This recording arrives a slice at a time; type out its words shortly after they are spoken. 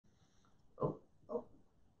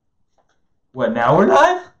What, now we're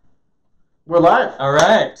live? We're live. All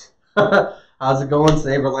right. How's it going,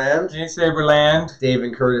 Saberland? Hey, Saberland. Dave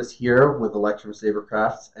and Curtis here with Electrum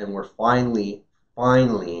Sabercrafts, and we're finally, I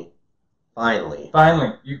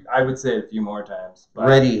would say it a few more times. But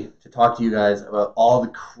ready to talk to you guys about all the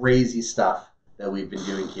crazy stuff that we've been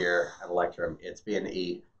doing here at Electrum. It's been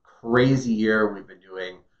a crazy year. We've been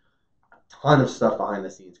doing a ton of stuff behind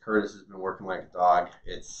the scenes. Curtis has been working like a dog.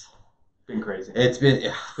 It's been crazy. It's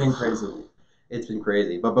been crazy. It's been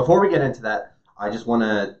crazy. But before we get into that, I just want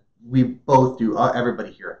to, we both do, everybody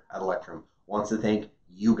here at Electrum wants to thank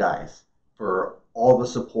you guys for all the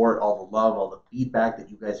support, all the love, all the feedback that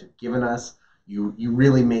you guys have given us. You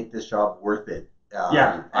really make this job worth it.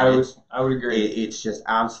 Yeah, I would agree. It's just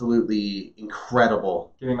absolutely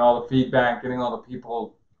incredible. Getting all the feedback, getting all the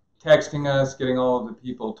people texting us, getting all the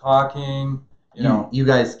people talking. You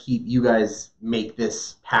guys make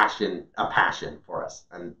this passion a passion for us.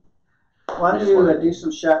 And why don't you do some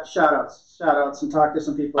shout outs and talk to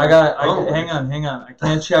some people? Hang on. I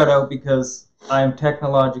can't shout out because I'm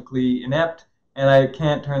technologically inept and I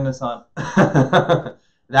can't turn this on.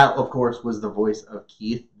 That, of course, was the voice of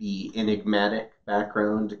Keith, the enigmatic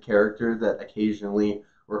background character that occasionally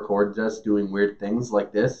records us doing weird things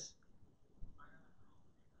like this.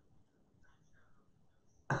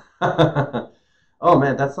 Oh,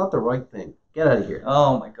 man, that's not the right thing. Get out of here.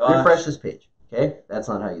 Oh, my God. Refresh this page, okay? That's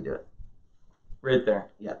not how you do it. Right there.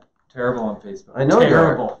 Yeah. Terrible on Facebook. I know.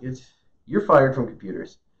 Terrible. You're fired from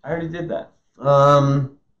computers. I already did that. Oh,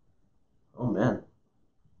 man.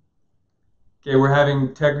 Okay, we're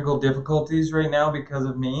having technical difficulties right now because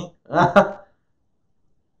of me. But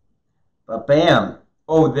bam.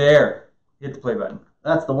 Oh, there. Hit the play button.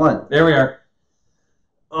 That's the one. There we are.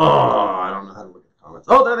 Oh, I don't know how to look at the comments.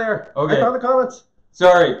 Oh, they're there. Okay. I found the comments.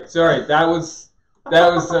 Sorry. That was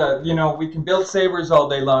we can build sabers all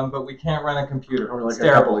day long, but we can't run a computer. We're like it's a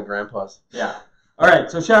terrible. couple of grandpas. Yeah. All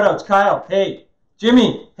right, so shout outs. Kyle. Hey.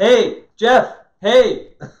 Jimmy. Hey. Jeff. Hey.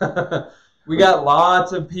 We got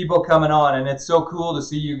lots of people coming on, and it's so cool to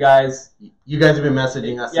see you guys. You guys have been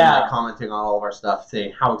messaging us Yeah. and commenting on all of our stuff,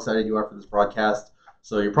 saying how excited you are for this broadcast.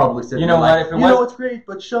 So you're probably sitting You know there what? like, you know it's great,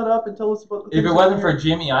 but shut up and tell us about the If things it wasn't here." for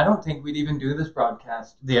Jimmy, I don't think we'd even do this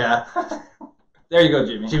broadcast. Yeah. There you go,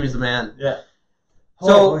 Jimmy. Jimmy's the man. Yeah.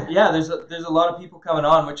 Oh, So, yeah, there's a lot of people coming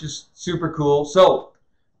on, which is super cool. So,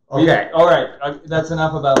 Okay. all right. That's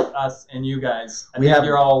enough about us and you guys. I think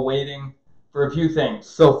you're all waiting for a few things.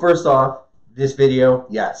 So first off, this video,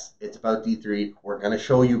 yes, it's about D3. We're going to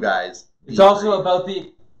show you guys It's also about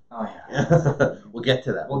the... Oh, yeah. We'll get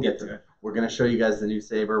to that. We'll get to it. We're going to show you guys the new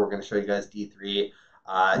Saber. We're going to show you guys D3. We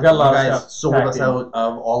got a lot of guys stuff sold packed us in. out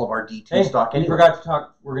of all of our D2 Hey, stock we anyway. forgot to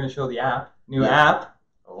talk. We're going to show the app. New app.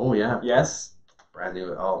 Oh, yeah. Yes. Brand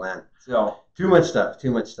new. Oh, man. So... Too much stuff.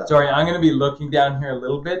 Sorry, I'm going to be looking down here a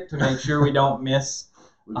little bit to make sure we don't miss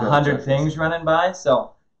 100 things running by.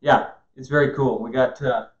 So, yeah, it's very cool. We got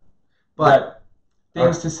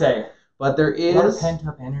things to say. But there A lot of is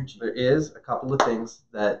pent-up energy. There is a couple of things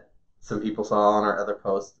that some people saw on our other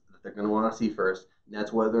posts that they're going to want to see first, and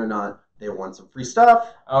that's whether or not they want some free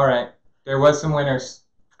stuff. All right. There was some winners.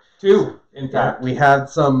 Two, in fact. We had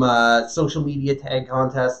some social media tag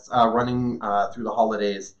contests running through the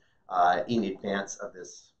holidays in advance of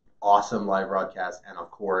this awesome live broadcast, and of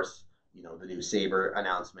course, the new Saber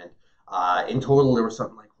announcement. In total, there was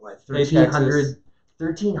something like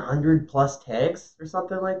 1,300 plus tags or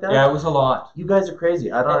something like that. Yeah, it was a lot. You guys are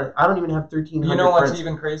crazy. I don't even have 1,300. You know what's friends.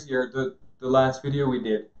 even crazier? The last video we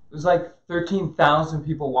did. It was like 13,000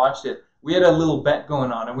 people watched it. We had a little bet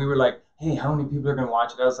going on, and we were like, hey, how many people are going to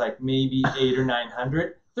watch it? I was like, maybe 800 or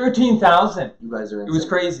 900. 13,000. You guys are insane. It was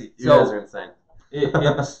crazy. You guys are insane.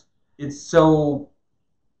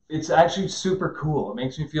 It's actually super cool. It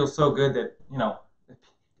makes me feel so good that,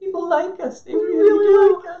 people like us. They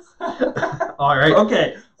really like us. All right.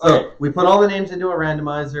 Okay. So we put all the names into a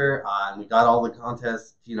randomizer, and we got all the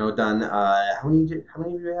contests, done. How many of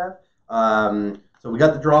you have? So we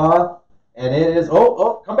got the draw, and it is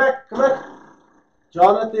come back,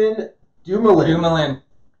 Jonathan Dumoulin.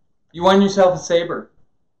 You won yourself a Saber.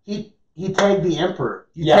 He tagged the Emperor.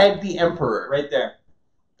 Tagged the Emperor right there.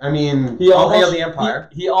 I mean, he almost the Empire.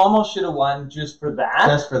 He almost should have won just for that.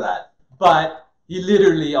 Just for that. But he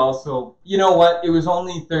literally also, you know what? It was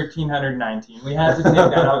only 1,319. We had to take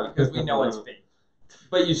that out because we know it's fake.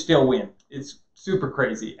 But you still win. It's super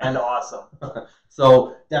crazy and awesome.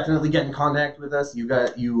 So definitely get in contact with us. You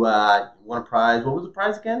won a prize. What was the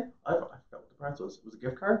prize again? I forgot what the prize was. Was it a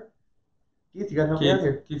gift card? Keith, you gotta help me out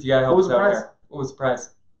here. Keith, you gotta help us out here. What was the prize?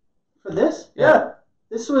 For this? Yeah.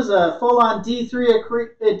 This was a full-on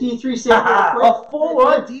D3 Saber. A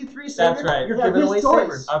full-on D3 Saber? That's right. You're Yeah, giving his away choice.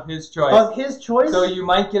 sabers. Of his choice. Of his choice? So you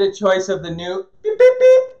might get a choice of the new beep, beep,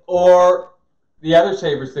 beep, or the other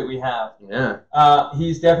sabers that we have. Yeah.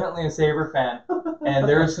 He's definitely a Saber fan, and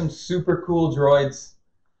there are some super cool droids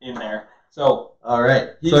in there. So, all right.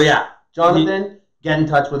 So yeah, Jonathan, get in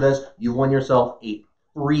touch with us. You won yourself a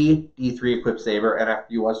free D3 equipped saber, and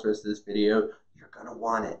after you watch the rest of this video, you're gonna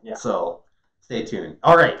want it. Yeah. So stay tuned.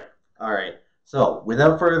 All right. So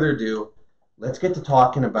without further ado, let's get to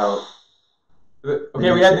talking about.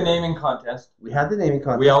 Okay, we had the naming contest. We had the naming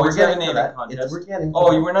contest. We always have a naming contest. We're getting.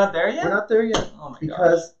 Oh, you were not there yet? We're not there yet. Oh my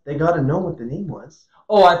because they got to know what the name was.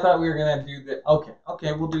 Oh, I thought we were gonna do the.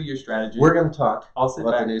 Okay, we'll do your strategy. We're gonna talk I'll sit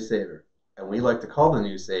about back. the new saber, and we like to call the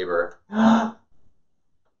new saber.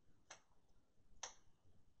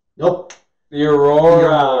 Nope. The Aurora. The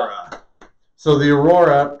Aurora. So the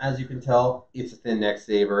Aurora, as you can tell, it's a thin neck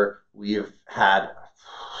saber. We have had a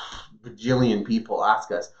bajillion people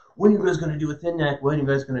ask us, when are you guys going to do a thin neck? When are you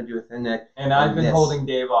guys going to do a thin neck? And I've been holding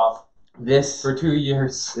Dave off for 2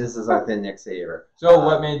 years. This is our thin neck saber. So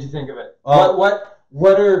what made you think of it?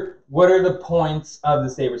 What are the points of the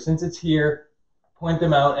saber? Since it's here, point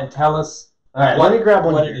them out and tell us. All right, let me grab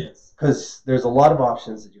one what here, it is. because there's a lot of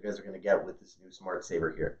options that you guys are going to get with this new smart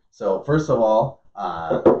saber here. So first of all,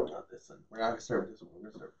 not this one. We're not going to start with this one. We're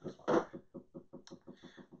going to start with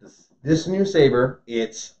this one. This new saber,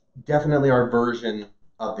 it's definitely our version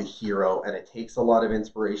of the hero, and it takes a lot of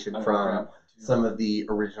inspiration from some of the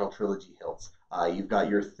original trilogy hilts. You've got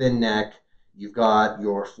your thin neck, you've got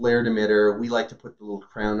your flared emitter. We like to put the little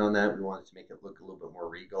crown on that. We wanted to make it look a little bit more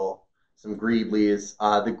regal. Some greeblies.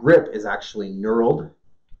 The grip is actually knurled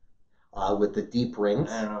with the deep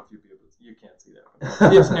rings. I don't know if you can't see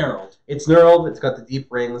that. It's knurled. It's knurled. It's got the deep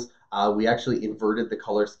rings. We actually inverted the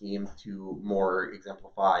color scheme to more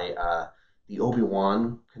exemplify the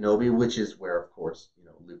Obi-Wan Kenobi, which is where, of course,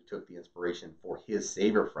 Luke took the inspiration for his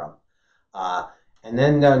saber from. And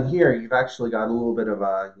then down here, you've actually got a little bit of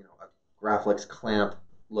a Graflex clamp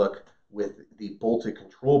look with the bolted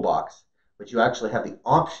control box, but you actually have the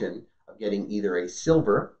option of getting either a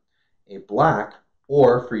silver, a black,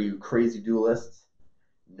 or for you crazy duelists,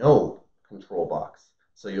 no control box.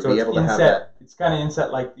 So you'll be able to have that. It's kind of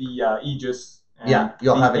inset like the Aegis. Yeah,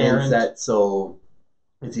 you'll have an inset, so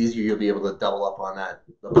it's easier. You'll be able to double up on that.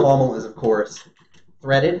 The pommel is, of course,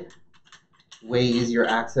 threaded. Way easier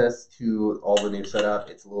access to all the new setup.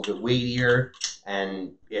 It's a little bit weightier,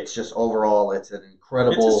 and it's just overall, it's an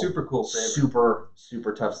incredible, it's a super cool saber.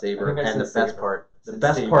 super tough saber. And the best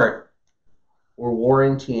best part, we're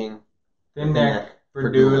warrantying thin neck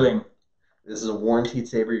for dueling. This is a warranted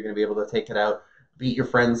saber. You're going to be able to take it out, beat your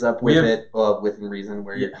friends up with it, within reason,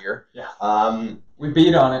 wear your gear. Yeah. We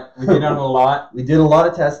beat on it. We beat on it a lot. We did a lot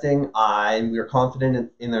of testing, and we are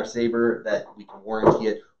confident in our saber that we can warranty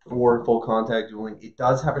it for full contact dueling. It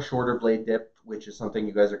does have a shorter blade dip, which is something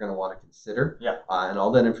you guys are going to want to consider. Yeah. And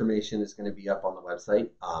all that information is going to be up on the website.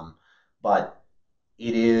 But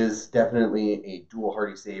it is definitely a dual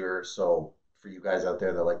hardy saber. So for you guys out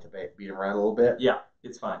there that like to beat them around a little bit, yeah,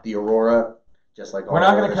 it's fine. The Aurora, just like all we're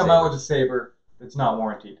not going to come out sabers. with a saber that's not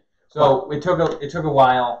warranted. So it took a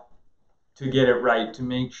while to get it right, to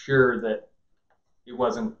make sure that it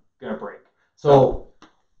wasn't going to break. So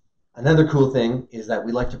another cool thing is that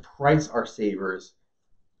we like to price our sabers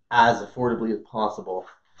as affordably as possible.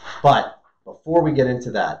 But before we get into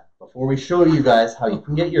that, before we show you guys how you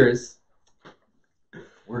can get yours,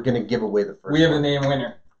 we're going to give away the first We have one. a name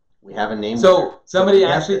winner. We have a name winner. So somebody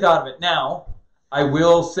actually thought of it. Now, I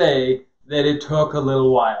will say that it took a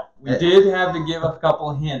little while. We did have to give a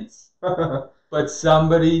couple hints, but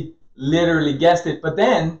somebody literally guessed it. But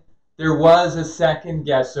then there was a second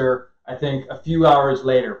guesser, I think, a few hours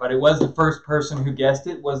later. But it was the first person who guessed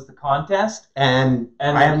it was the contest. And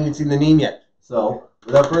I haven't even seen the name yet. So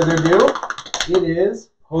without further ado, it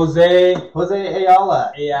is Jose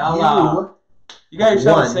Ayala. You got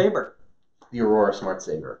yourself a saber. The Aurora Smart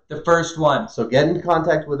Saber. The first one. So get in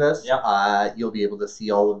contact with us. Yep. You'll be able to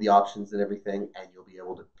see all of the options and everything, and you'll be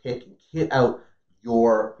able to pick and kit out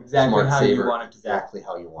your smart how saber you want it to exactly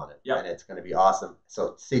how you want it. Yep. And it's going to be awesome.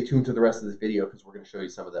 So stay tuned to the rest of this video because we're going to show you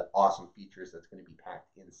some of the awesome features that's going to be packed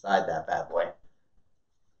inside that bad boy.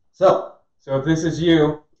 So if this is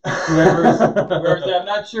you, whoever's I'm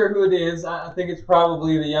not sure who it is. I think it's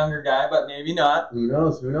probably the younger guy, but maybe not. Who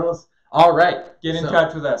knows? Who knows? All right, get in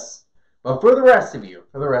touch with us. But for the rest of you,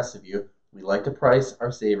 we like to price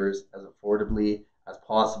our sabers as affordably as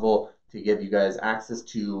possible to give you guys access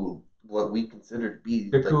to what we consider to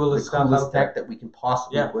be the coolest tech that we can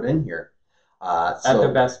possibly put in here. At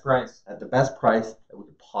the best price. At the best price that we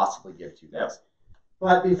could possibly give to you guys.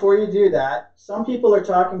 But before you do that, some people are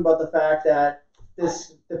talking about the fact that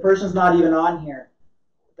the person's not even on here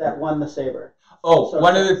that won the Saber. Oh,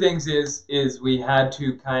 one of the things is we had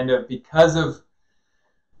to kind of, because of,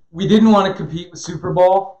 we didn't want to compete with Super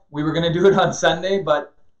Bowl. We were going to do it on Sunday,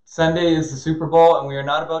 but Sunday is the Super Bowl, and we are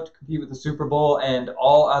not about to compete with the Super Bowl, and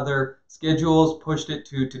all other schedules pushed it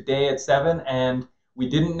to today at 7, and we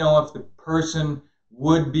didn't know if the person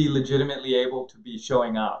would be legitimately able to be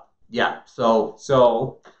showing up. Yeah, so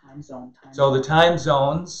time zone. So the time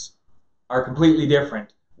zones are completely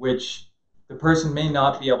different, which the person may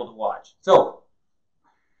not be able to watch. So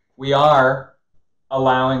we are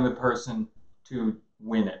allowing the person to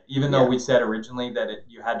win it, even though we said originally that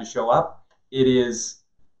you had to show up. It is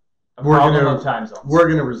a problem of time zones. We're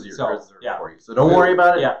gonna reserve for you, so don't worry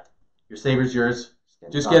about it. Yeah, your Saber's yours.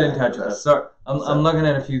 Just get in touch with us. So I'm looking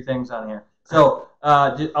at a few things on here. So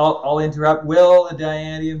I'll interrupt. Will the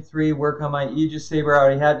Diatium3 work on my Aegis Saber I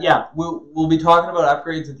already had? Yeah, we'll be talking about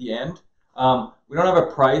upgrades at the end. We don't have a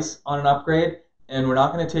price on an upgrade, and we're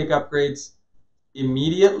not going to take upgrades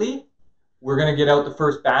immediately. We're going to get out the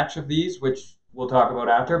first batch of these, which we'll talk about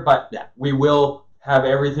after. But we will have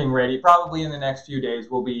everything ready. Probably in the next few days,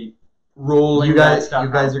 we'll be rolling you guys stuff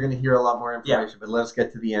are going to hear a lot more information, but let's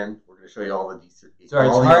get to the end. We're going to show you all the decent. Sorry,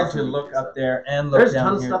 it's hard to look up there and look There's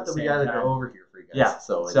down tons of stuff that we got to go over here for you guys. Yeah,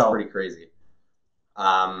 so it's pretty crazy.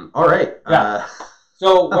 All right. Yeah.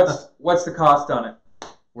 So what's the cost on it?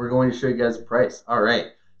 We're going to show you guys the price. All right.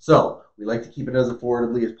 So we like to keep it as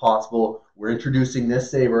affordably as possible. We're introducing this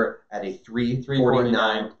Saber at a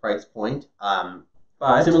 $349 price point,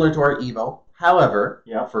 similar to our Evo. However,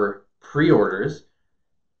 for pre-orders,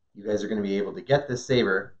 you guys are going to be able to get this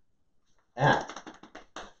Saber at.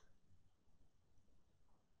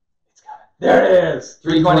 There it is,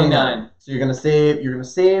 $329. So you're gonna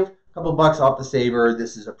save a couple bucks off the Saber.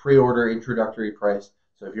 This is a pre-order introductory price.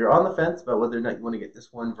 So if you're on the fence about whether or not you want to get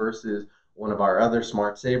this one versus one of our other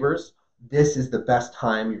Smart Sabers, this is the best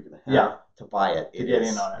time you're gonna have to buy it.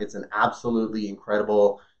 It's an absolutely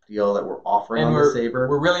incredible deal that we're offering on the Saber.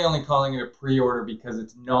 We're really only calling it a pre-order because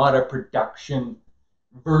it's not a production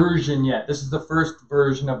version yet. This is the first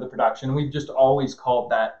version of the production. We've just always called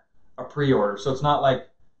that a pre-order. So it's not like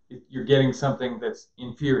you're getting something that's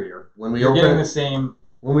inferior. You're getting the same.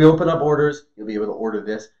 When we open up orders, you'll be able to order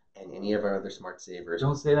this and any of our other Smart Sabers.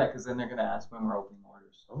 Don't say that, because then they're going to ask when we're opening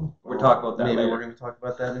orders. We'll talk about that later. We're going to talk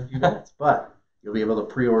about that in a few minutes. But you'll be able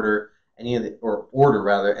to pre-order any of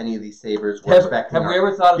any of these Sabers. Have we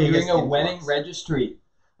ever thought of doing a wedding registry?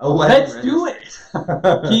 Let's do it.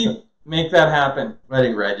 Keith, make that happen.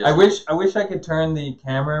 Wedding registry. I wish I could turn the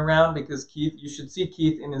camera around, because Keith, you should see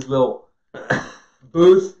Keith in his little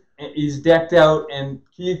booth. He's decked out, and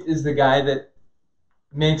Keith is the guy that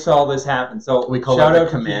makes all this happen. So we call it the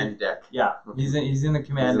command deck. Yeah, he's in the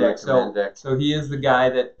command deck. So he is the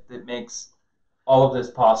guy that makes all of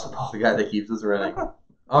this possible. The guy that keeps us running.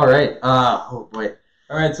 All right. Oh boy.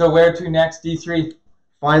 All right. So where to next, D3?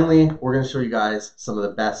 Finally, we're going to show you guys some of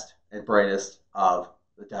the best and brightest of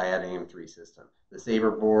the Diatium3 system. The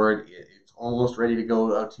Saber board, it's almost ready to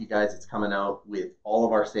go out to you guys. It's coming out with all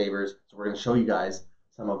of our Sabers. So we're going to show you guys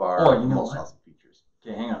some of our most awesome features.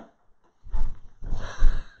 Okay, hang on.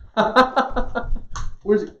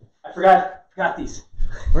 Where's it? I forgot these.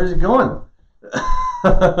 Where's it going?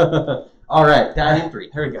 All right,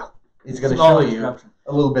 Diatium3. Here we go. It's going to show you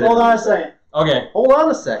a little bit. Hold on a second. Okay. Hold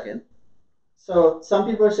on a second. So some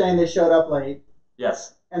people are saying they showed up late.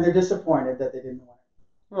 Yes. And they're disappointed that they didn't win.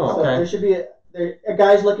 Oh, so there should be a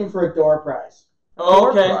guy's looking for a door prize. Oh,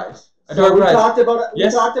 okay. So we talked about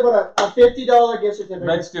a $50 gift certificate.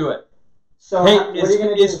 Let's do it. So hey, what are you going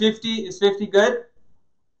to do? Is 50 good?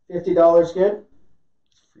 $50 good?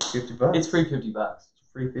 $50. It's free $50.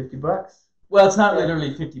 Free $50. Well, it's not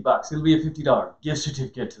literally $50. It'll be a $50 gift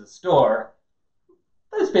certificate to the store.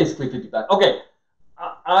 But it's basically $50. Okay,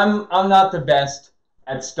 I'm not the best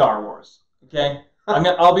at Star Wars. Okay,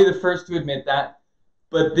 I'll be the first to admit that.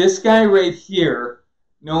 But this guy right here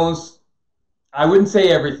knows. I wouldn't say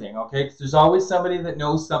everything, okay? Because there's always somebody that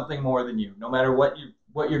knows something more than you, no matter what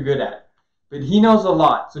you're good at. But he knows a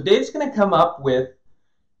lot. So Dave's going to come up with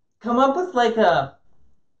like a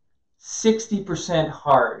 60%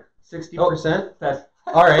 hard. 60%? That's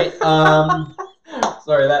all right.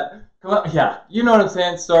 Sorry, that come up. Yeah, you know what I'm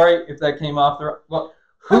saying. Sorry if that came off the well.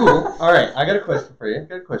 Who? All right, I got a question for you.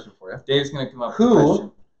 Dave's going to come up with a question.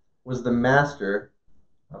 Who was the master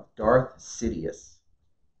of Darth Sidious?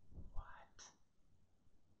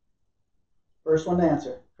 First one to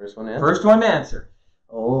answer. First one to answer. First one to answer.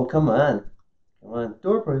 Oh, come on. Come on,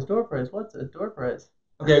 door prize. What's a door prize?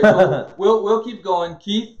 Okay, so we'll keep going.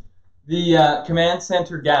 Keith, the command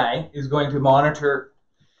center guy, is going to monitor.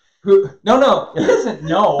 No, he doesn't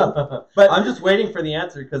know. But I'm just waiting for the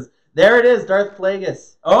answer because there it is, Darth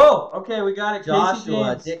Plagueis. Oh, okay, we got it. Joshua Casey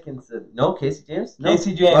James. Dickinson. No, Casey James. No.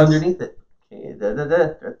 Casey James. Underneath it. Okay,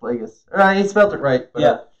 Darth Plagueis. He spelled it right. But,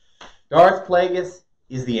 yeah. Darth Plagueis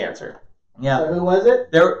is the answer. Yeah. So who was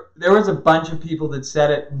it? There was a bunch of people that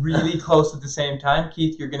said it really close at the same time.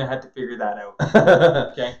 Keith, you're gonna have to figure that out.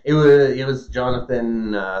 Okay. It was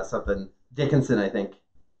Jonathan something Dickinson, I think.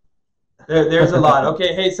 There's a lot.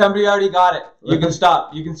 Okay, hey, somebody already got it. You can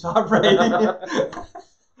stop. You can stop writing.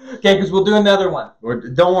 Okay, because we'll do another one.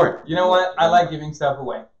 Don't worry. You know what? I like giving stuff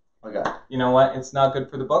away. Okay. You know what? It's not good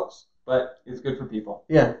for the books, but it's good for people.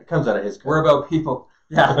 Yeah, it comes out of his. We're about people.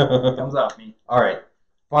 Yeah, it comes off me. All right.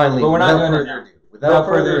 Finally, but we're not going to do. Without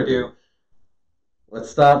further ado, let's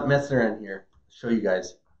stop messing around here. Show you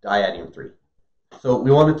guys Diatium3. So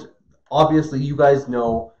we wanted to, obviously, you guys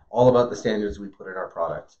know all about the standards we put in our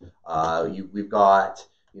products. We've got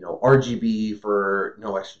RGB for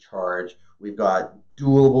no extra charge. We've got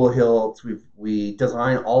dualable hilts. We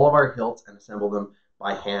design all of our hilts and assemble them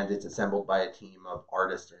by hand. It's assembled by a team of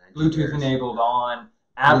artists and engineers. Bluetooth enabled on.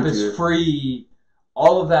 App is free.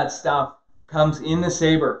 All of that stuff comes in the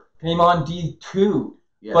Saber. Came on D2.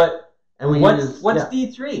 Yeah. But and what's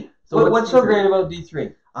D3? So what's so great about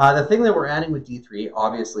D3? The thing that we're adding with D3,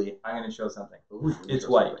 obviously, I'm going to show something. Ooh, it's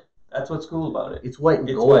white. That's what's cool about it. It's white and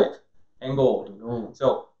gold. White and gold.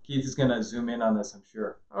 So Keith is going to zoom in on this, I'm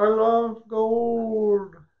sure. I love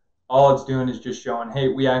gold. All it's doing is just showing, hey,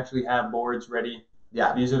 we actually have boards ready.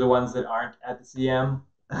 Yeah. These are the ones that aren't at the CM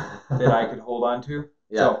that I could hold on to.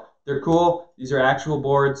 Yeah. So they're cool. These are actual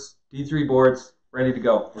boards, D3 boards, ready to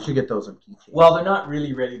go. We should get those on keychains. Well, they're not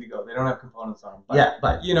really ready to go. They don't have components on them. But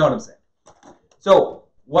but you know what I'm saying. So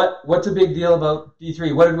what's a big deal about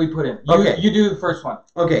D3? What did we put in? You do the first one.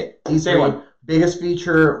 Okay, Say one. Biggest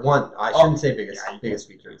feature, I shouldn't say biggest. Yeah, biggest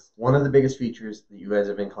features. One of the biggest features that you guys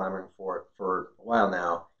have been clamoring for a while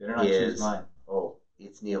now choose mine.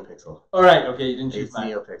 It's NeoPixel. All right, okay, you didn't choose it's mine.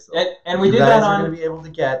 NeoPixel. And we did that on. You guys are going to be able to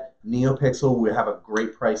get NeoPixel. We have a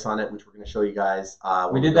great price on it, which we're going to show you guys.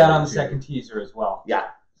 We did that on the second teaser as well. Yeah.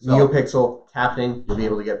 So, NeoPixel tapping, you'll be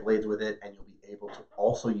able to get blades with it, and you'll be able to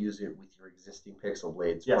also use it with your existing Pixel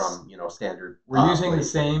blades from standard. We're using the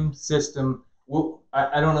same system. Well,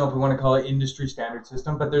 I don't know if we want to call it industry standard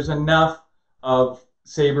system, but there's enough of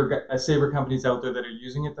Saber companies out there that are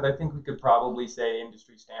using it that I think we could probably say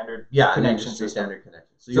industry standard connection. Industry standard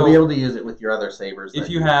connection. So you'll be able to use it with your other Sabers. If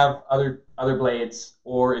you have other blades,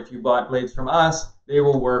 or if you bought blades from us, they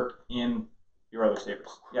will work in your other Sabers.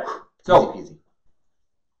 Yeah. So easy peasy.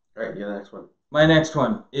 All right, the next one. My next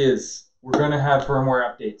one is we're going to have firmware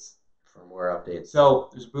updates. Firmware updates. So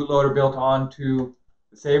there's a bootloader built onto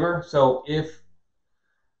the Saber. So if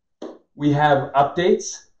we have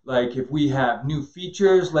updates, like if we have new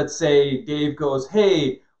features, let's say Dave goes,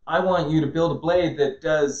 hey, I want you to build a blade that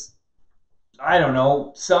does, I don't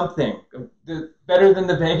know, something better than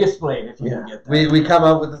the Vegas blade, if you can get that. We come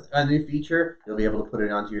up with a new feature, you'll be able to put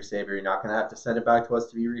it onto your Saber. You're not going to have to send it back to us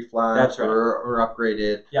to be reflashed or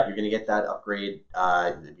upgraded. Yep. You're going to get that upgrade.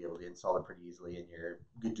 You'll be able to install it pretty easily, and you're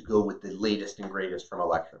good to go with the latest and greatest from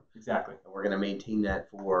Electrum. Exactly. And we're going to maintain that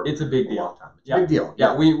for a big deal. Long time. It's a big deal.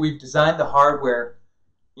 Yeah, we've designed the hardware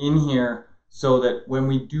in here so that when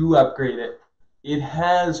we do upgrade it, it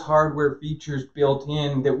has hardware features built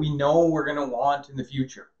in that we know we're going to want in the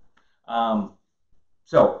future.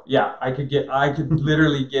 So yeah, I could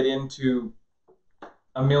literally get into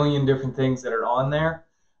a million different things that are on there.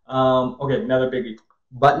 Okay, another biggie.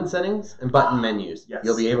 Button settings and button menus. Yes.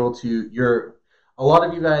 You'll be able to, a lot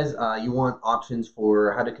of you guys, you want options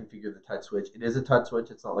for how to configure the touch switch. It is a touch switch.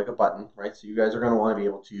 It's not like a button, right? So you guys are going to want to be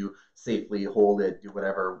able to safely hold it, do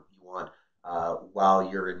whatever you want while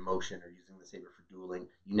you're in motion or using the Saber for dueling.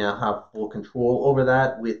 You now have full control over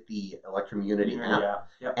that with the Electrum Unity app. Yeah.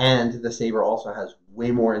 Yep. And the Saber also has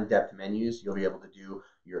way more in-depth menus. You'll be able to do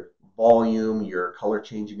your volume, your color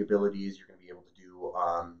changing abilities. You're going to be able to do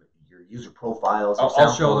your user profiles.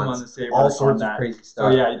 I'll show them on the Saber. All sorts of crazy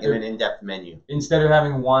stuff in an in-depth menu. Instead of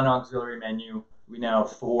having one auxiliary menu, we now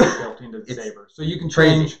have 4 built into the Saber. So you can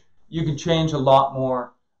change a lot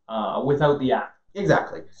more without the app.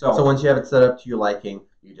 Exactly. So once you have it set up to your liking,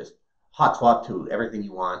 you just hot swap to everything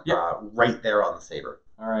you want right there on the Saber.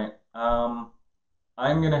 All right.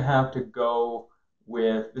 I'm going to have to go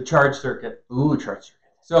with the charge circuit. Ooh, charge circuit.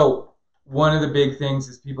 So one of the big things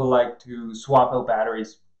is people like to swap out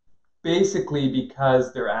batteries basically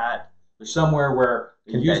because they're somewhere where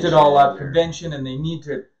they used it all up, convention, and they need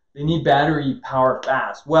to they need battery power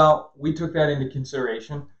fast. Well, we took that into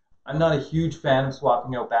consideration. I'm not a huge fan of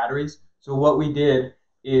swapping out batteries. So what we did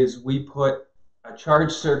is we put a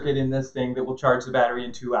charge circuit in this thing that will charge the battery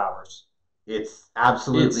in 2 hours. It's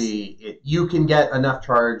absolutely, you can get enough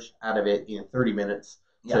charge out of it in 30 minutes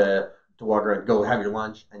to walk around, go have your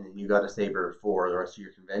lunch, and then you got a Saber for the rest of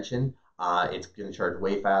your convention. It's going to charge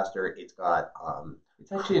way faster. It's got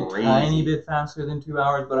it's actually a tiny bit faster than 2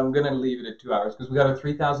 hours, but I'm going to leave it at 2 hours because we got a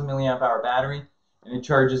 3,000 milliamp hour battery, and it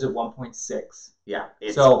charges at 1.6. Yeah,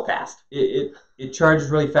 it's so fast. It charges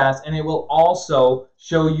really fast, and it will also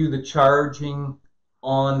show you the charging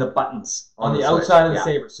on the buttons on the outside of the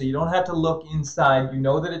Saber, so you don't have to look inside. You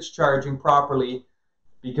know that it's charging properly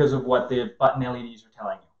because of what the button LEDs are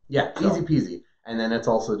telling you. Yeah, easy peasy. And then it's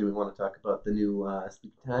also, do we want to talk about the new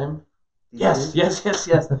sleep time? Yes.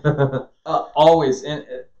 Always. And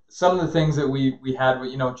some of the things that we had,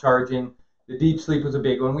 charging, the deep sleep was a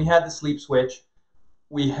big one. We had the sleep switch.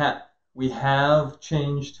 We have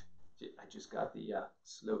changed. I just got the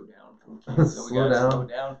slow down from kids, so we got to slow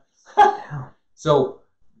down. So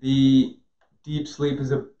the deep sleep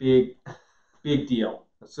is a big deal.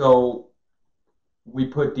 So we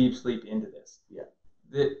put deep sleep into this.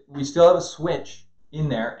 Yeah. We still have a switch in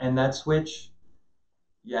there, and that switch,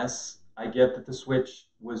 yes, I get that the switch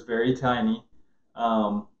was very tiny,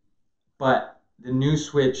 but the new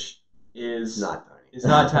switch is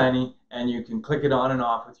not tiny, and you can click it on and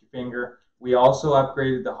off with your finger. We also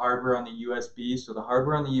upgraded the hardware on the USB. So the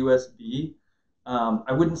hardware on the USB,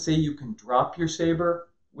 I wouldn't say you can drop your Saber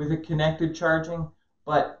with it connected charging,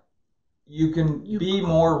 but you can be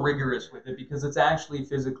more rigorous with it because it's actually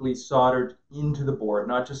physically soldered into the board,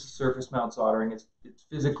 not just a surface mount soldering. It's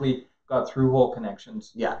physically got through-hole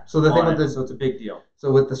connections. Yeah. So the thing with this, so it's a big deal.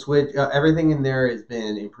 So with the switch, everything in there has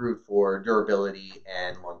been improved for durability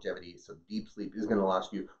and longevity. So deep sleep is going to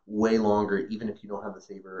last you way longer, even if you don't have the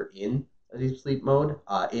Saber in a deep sleep mode.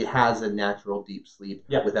 It has a natural deep sleep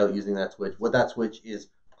without using that switch. What that switch is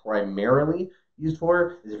primarily used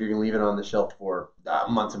for is if you're going to leave it on the shelf for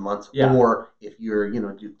months and months, or if you're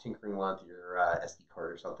tinkering with your SD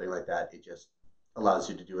card or something like that. It just allows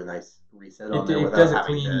you to do a nice reset on there without does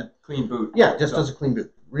having a clean boot. Yeah, just does a clean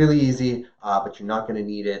boot. Really easy, but you're not going to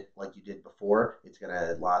need it like you did before. It's going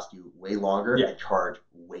to last you way longer and charge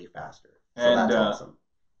way faster. So that's awesome.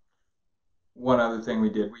 One other thing we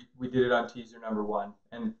did it on teaser number 1,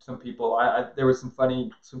 and some people,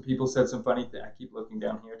 some people said some funny things. I keep looking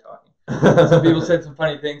down here talking. Some people said some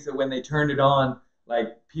funny things that when they turned it on,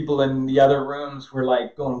 like people in the other rooms were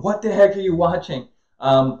like going, "What the heck are you watching?"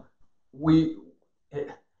 I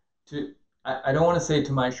don't want to say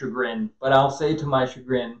to my chagrin, but I'll say to my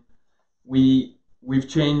chagrin, we've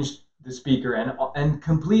changed the speaker and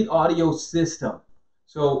complete audio system.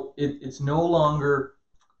 So it's no longer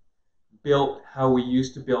built how we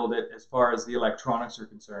used to build it as far as the electronics are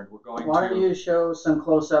concerned. Why don't you show some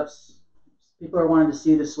close-ups? People are wanting to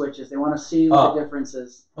see the switches. They want to see what the difference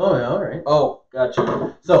is. Oh, yeah, all right. Oh,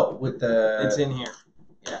 gotcha. So with the... It's in here.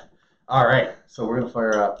 Yeah. All right. So we're going to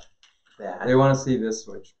fire up that. They want to see this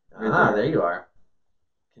switch. Right there you are.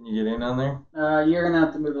 Can you get in on there? You're going to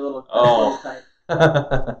have to move a little tight.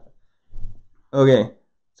 Okay.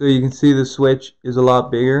 So you can see the switch is a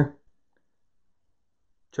lot bigger.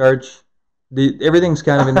 Charge. Everything's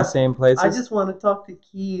kind of in the same places. I just want to talk to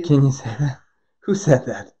Keith. Can you say that? Who said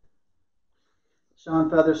that? Sean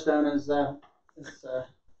Featherstone is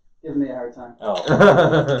giving me a hard time.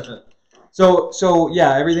 Oh. So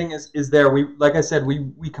yeah, everything is there. Like I said,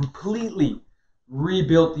 we completely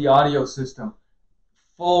rebuilt the audio system.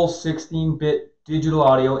 Full 16-bit digital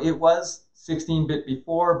audio. It was 16-bit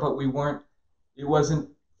before, but it wasn't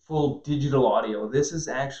full digital audio. This is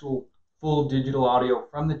actual full digital audio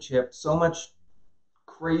from the chip. So much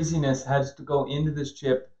craziness has to go into this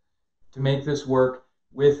chip to make this work,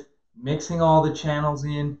 with mixing all the channels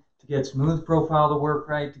in to get smooth profile to work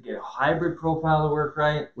right, to get a hybrid profile to work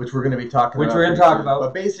right. Which we're going to be talking about.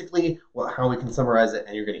 But basically, how we can summarize it,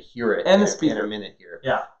 and you're going to hear it and the speaker in a minute here.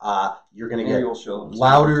 Yeah. You're going to get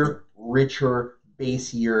louder, richer,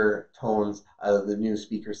 bassier tones out of the new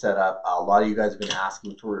speaker setup. A lot of you guys have been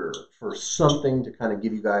asking for something to kind of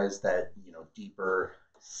give you guys that deeper,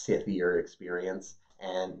 sithier experience,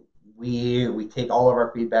 and we take all of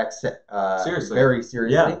our feedback very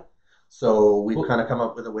seriously. Yeah. So we've kind of come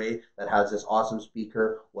up with a way that has this awesome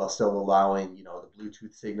speaker while still allowing the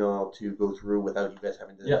Bluetooth signal to go through without you guys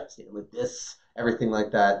having to stand like this, everything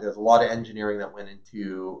like that. There's a lot of engineering that went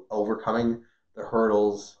into overcoming the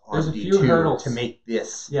hurdles on D2 to make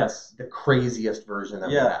this the craziest version that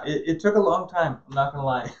we have. It took a long time. I'm not gonna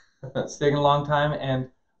lie. It's taken a long time, and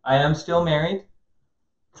I am still married.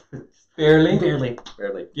 Barely.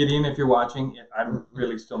 Barely. Gideon, if you're watching, I'm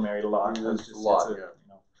really still married a lot. Yeah, It's it's just, a lot, it's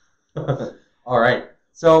yeah. All right.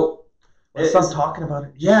 So, Let's stop talking about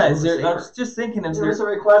it. Yeah, Just show the I was saber. just thinking, There was a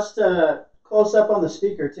request to close up on the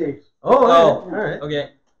speaker too. Oh, Oh, all right.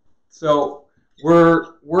 Okay. So, we're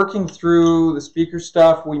working through the speaker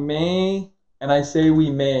stuff. We may, and I say we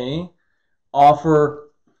may, offer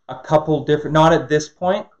a couple different, not at this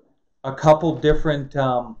point, a couple different,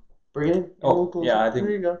 Bring it in. oh, yeah, I think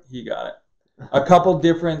there you go. he got it. A couple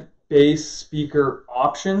different bass speaker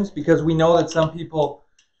options, because we know that some people,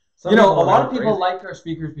 a lot of people liked our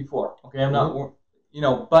speakers before. Okay, I'm not,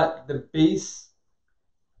 but the bass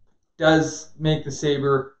does make the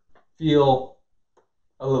Saber feel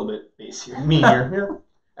a little bit bassier. Meaner. Yeah.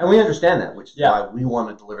 And we understand that, which is Yeah. why we want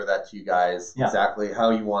to deliver that to you guys exactly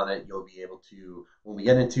how you want it. You'll be able to, when we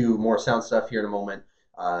get into more sound stuff here in a moment,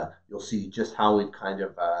 you'll see just how we've kind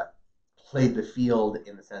of played the field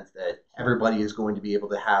in the sense that everybody is going to be able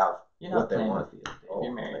to have what they want.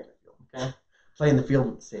 You're married. Okay. Playing the field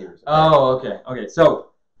with the Sabers. Okay? Oh, okay. Okay.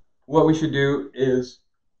 So what we should do is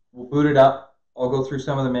we'll boot it up. I'll go through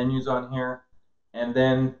some of the menus on here, and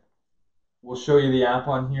then we'll show you the app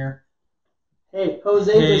on here. Hey,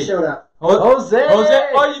 Jose just showed up. Jose!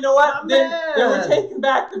 Oh, you know what? My Then man! we're taking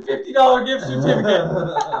back the $50 gift certificate.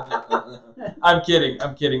 I'm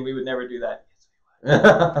kidding. We would never do that.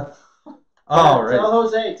 All right. Tell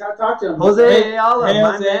Jose. Talk to him. Jose Hey, Ayala, hey,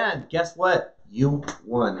 my Jose. man. Guess what? You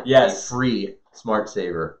won Yes. a free Smart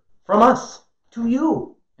Saber from us to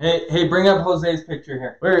you. Hey, bring up Jose's picture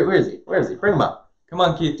here. Where is he? Bring him up. Come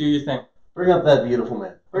on, Keith, do your thing. Bring up that beautiful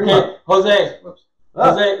man. Bring him Okay, Jose. Whoops.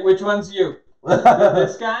 Jose, which one's you?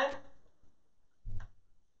 This guy?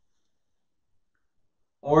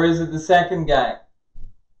 Or is it the second guy?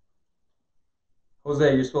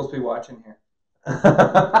 Jose, you're supposed to be watching here.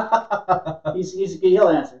 He'll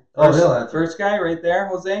answer. Oh, he'll answer. First guy right there,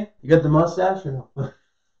 Jose? You got the mustache or no?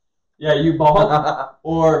 Yeah, you bald?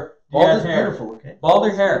 Or do you Bald have is hair? beautiful, okay? Bald or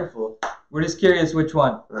Bald's hair? Beautiful. We're just curious which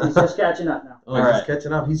one. He's just catching up now. Oh, he's All just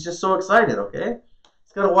catching up. He's just so excited, okay?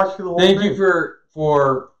 He's got to watch through the whole Thank thing. you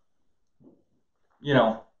for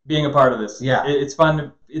being a part of this. Yeah. It's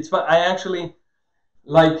fun. It's fun. I actually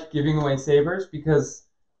like giving away sabers because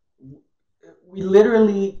we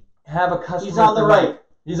literally have a customer. He's on the right.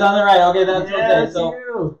 He's on the right. Okay, that's Yeah, okay. So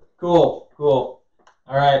you. cool.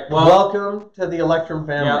 All right. Well, welcome to the Electrum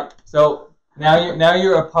family. yeah. So now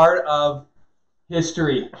you're a part of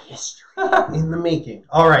history. In the making.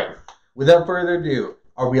 All right. Without further ado,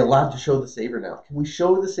 are we allowed to show the saber now? Can we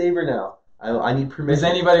show the saber now? I need permission.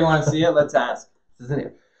 Does anybody want to see it? Let's ask.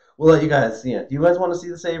 We'll let you guys see it. Do you guys want to see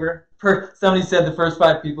the saber? Somebody said the first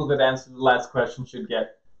 5 people that answered the last question should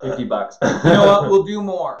get $50. You know what? We'll do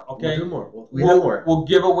more. Okay. We'll do more. We have more. We'll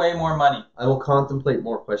give away more money. I will contemplate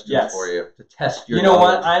more questions for you to test your. You know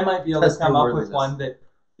knowledge. what? I might be able Test to come your up with worthiness. one that,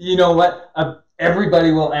 you know what?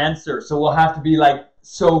 Everybody will answer, so we'll have to be like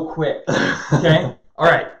so quick. Okay. All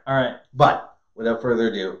right. But without further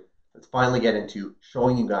ado, let's finally get into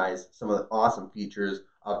showing you guys some of the awesome features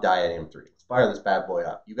of Diatium 3. Let's fire this bad boy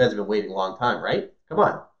up. You guys have been waiting a long time, right? Come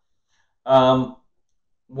on.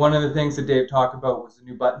 One of the things that Dave talked about was the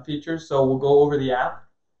new button features. So we'll go over the app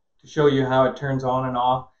to show you how it turns on and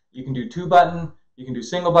off. You can do 2-button. You can do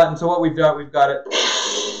single button. So what we've got it.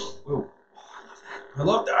 Ooh. I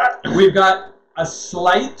love that. We've got a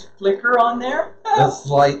slight flicker on there. A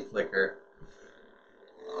slight flicker.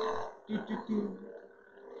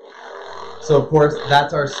 So of course,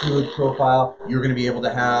 that's our smooth profile. You're going to be able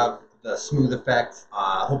to have the smooth effects.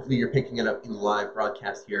 Hopefully you're picking it up in the live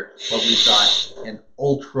broadcast here. But we've got an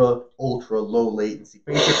ultra low latency,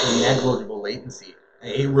 basically negligible latency.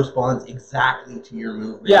 It responds exactly to your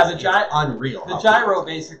movement. Yeah, It's unreal. The gyro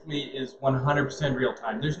basically is 100% real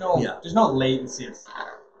time. There's no latency.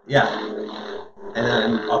 And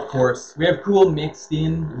then of course We have cool mixed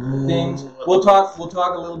in things. We'll talk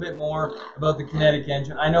a little bit more about the kinetic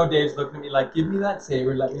engine. I know Dave's looking at me like, give me that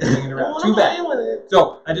saber, let me swing it around. Too bad.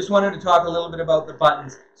 So I just wanted to talk a little bit about the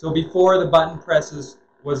buttons. So before the button presses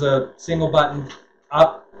was a single button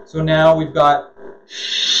up. So now we've got,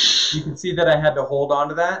 you can see that I had to hold on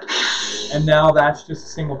to that. And now that's just a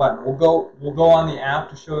single button. We'll go on the app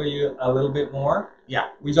to show you a little bit more. Yeah.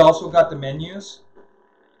 We've also got the menus.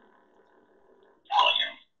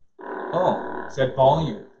 Oh, it said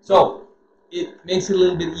volume. So it makes it a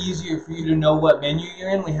little bit easier for you to know what menu you're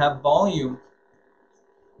in. We have volume.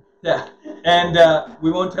 Yeah. And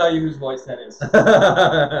we won't tell you whose voice that is.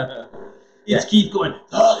 It's Keith going,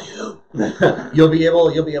 volume. You'll be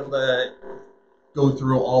able to go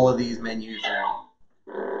through all of these menus.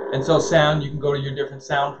 And so sound, you can go to your different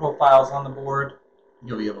sound profiles on the board.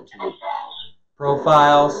 you'll be able to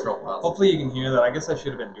Profiles. profiles. Hopefully you can hear that. I guess I should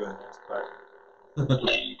have been doing this, but.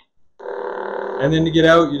 And then to get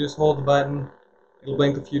out, you just hold the button. It'll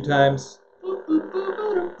blink a few times.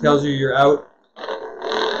 Tells you you're out.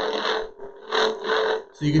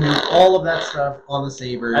 So you can do all of that stuff on the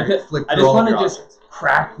Saber. I just want to just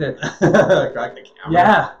crack the crack the camera.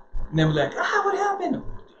 Yeah. And then we're like, what happened?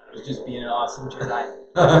 I was just being an awesome Jedi.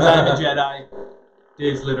 Because I'm a Jedi.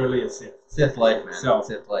 Dave's literally a Sith. Sith life, man. So.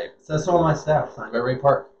 Sith life. So that's all my staff. Signed by Ray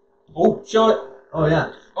Park. Oh, show it. Oh,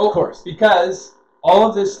 yeah. Oh, of course. Because all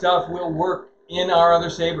of this stuff will work in our other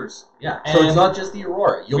sabers. Yeah. And so it's not just the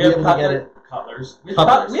Aurora. You'll be able to get it. Cutlers.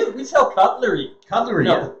 Cutlers. We sell cutlery. Cutlery,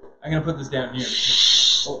 No, yeah. I'm going to put this down here.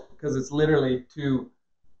 Because it's literally too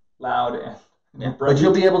loud and But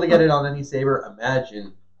you'll be able to get it on any Saber.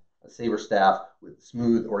 Imagine a Saber staff with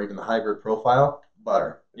smooth or even the hybrid profile.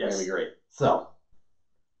 Butter. It's Yes. going to be great. So.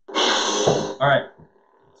 All right.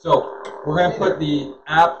 So we're going to put the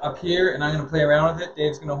app up here, and I'm going to play around with it.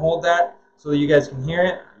 Dave's going to hold that so that you guys can hear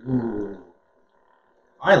it. Ooh.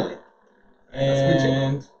 Finally.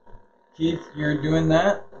 And Keith, you're doing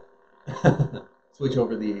that. Switch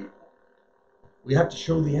over the... We have to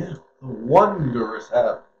show the app. The wondrous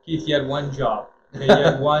app. Keith, you had one job. Okay, you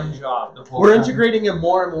had one job. The whole We're time. integrating it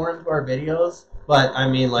more and more into our videos, but I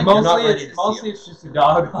mean, like, you're not ready to see it's just a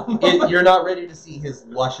dog. you're not ready to see his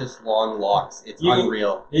luscious long locks. It's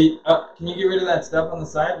unreal. Hey, can you get rid of that stuff on the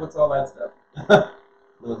side? What's all that stuff?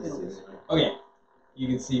 Okay, you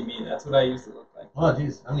can see me. That's what I used to look like. Oh,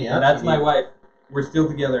 jeez. How many apps? And that's my wife. We're still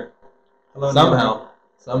together. Hello.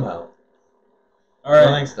 Somehow. All right.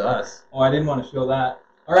 No thanks to us. Oh, I didn't want to show that.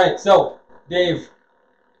 All right, so Dave,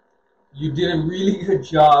 you did a really good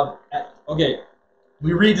job. Okay.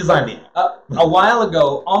 We redesigned the app. A while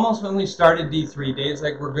ago, almost when we started D3, Dave's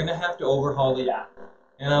like, we're going to have to overhaul the app.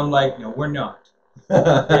 And I'm like, no, we're not.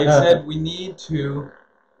 Dave said, we need to.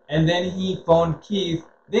 And then he phoned Keith.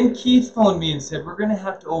 Then Keith phoned me and said, we're going to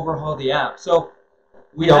have to overhaul the app. So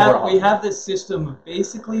we have this system of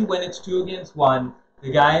basically when it's 2 against 1,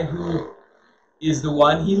 the guy who is the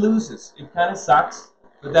one, he loses. It kind of sucks,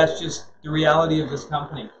 but that's just the reality of this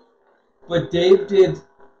company. But Dave did...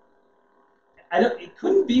 it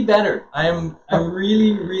couldn't be better. I'm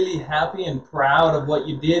really, really happy and proud of what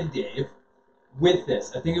you did, Dave, with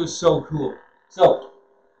this. I think it was so cool. So,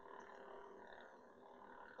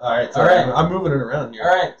 all right. I'm moving it around here.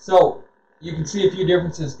 All right. So you can see a few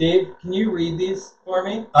differences. Dave, can you read these for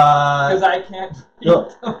me? Because I can't read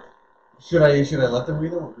them. Should I let them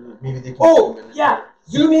read them? Maybe they can. Oh yeah.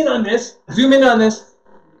 Zoom in on this. Zoom in on this.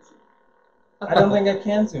 I don't think I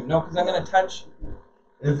can zoom. No, because I'm going to touch.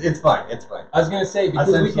 It's fine. It's fine. I was going to say,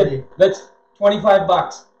 because we could, let's, $25,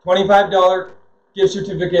 $25 gift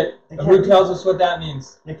certificate. Who tells us what that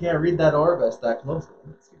means? I can't read that Orvis that closely.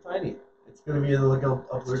 It's too tiny. It's going to be like a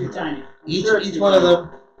It's too tiny.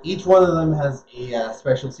 Each one of them has a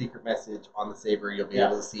special secret message on the Saber you'll be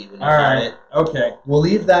able to see when you get it. Okay. We'll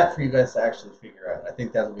leave that for you guys to actually figure out. I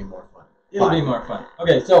think that'll be more fun. It'll be more fun.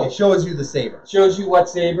 Okay, so it shows you the Saber. Shows you what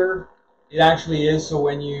Saber it actually is. So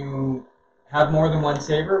when you have more than one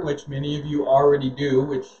Saber, which many of you already do,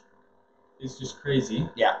 which is just crazy.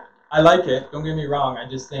 Yeah. I like it. Don't get me wrong. I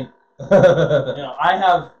just think, I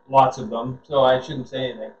have lots of them, so I shouldn't say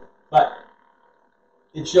anything. But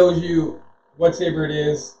it shows you what Saber it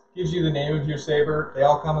is, gives you the name of your Saber. They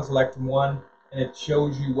all come as Electrum 1, and it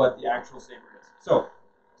shows you what the actual Saber is. So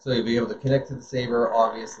you'll be able to connect to the Saber,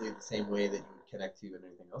 obviously, the same way that you would connect to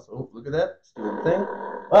anything else. Oh, look at that. It's doing the thing.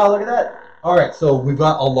 Wow, look at that. All right, so we've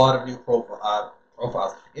got a lot of new profiles.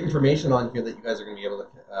 Information on here that you guys are going to be able to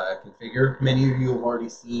configure. Many of you have already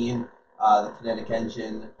seen the kinetic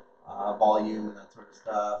engine, volume, and that sort of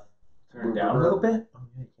stuff. Turn it down a little bit. Oh,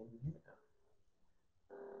 yeah, can you hear it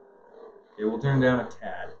now? Okay, we'll turn it down a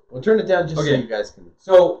tad. We'll turn it down just so you guys can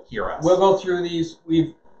hear us. We'll go through these.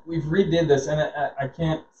 We've redid this, and I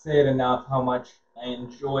can't say it enough how much I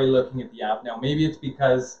enjoy looking at the app now. Maybe it's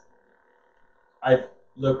because I've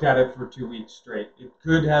looked at it for 2 weeks straight. It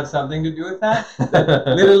could have something to do with that. That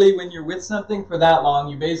literally, when you're with something for that long,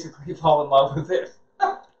 you basically fall in love with it.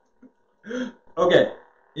 Okay,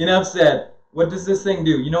 enough said. What does this thing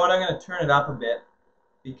do? You know what? I'm going to turn it up a bit,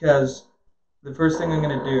 because the first thing I'm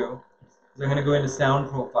going to do is I'm going to go into sound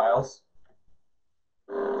profiles.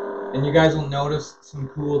 And you guys will notice some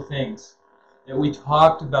cool things that we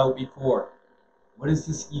talked about before. What is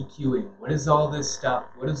this EQing? What is all this stuff?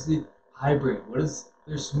 What is the hybrid? What is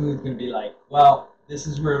their smooth going to be like? Well, this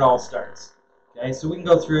is where it all starts. Okay, so we can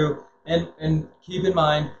go through and keep in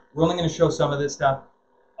mind, we're only going to show some of this stuff.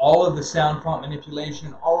 All of the sound font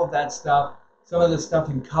manipulation, all of that stuff, some of the stuff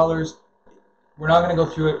in colors. we're not going to go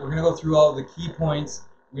through it. We're going to go through all of the key points.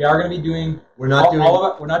 We are going to be doing. We're not doing. All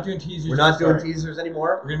of it. We're not doing teasers. We're not doing teasers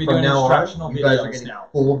anymore. We're going to be From doing now instructional on, you guys are videos getting now.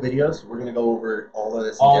 full videos. We're going to go over all of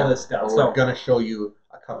this. All again, this stuff. and So we're going to show you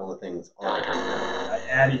a couple of things on it.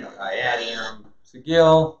 Diatium.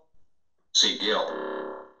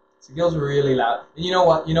 Sigill's really loud. And you know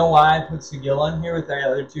what? You know why I put Sigill on here with the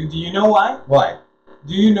other two? Do you know why? Why?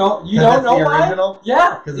 Do you know? You don't know why? Original?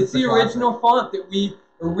 Yeah, Because it's the original font that we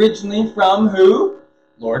originally from who?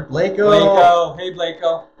 Lord Blako. Blako. Hey Blako.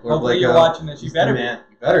 Lord Hopefully Blako. you're watching this. You He's better the be. man.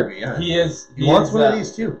 You better be. Yeah. He is. He wants is, one of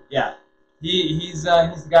these too. Yeah. He's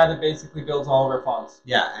the guy that basically builds all of our fonts.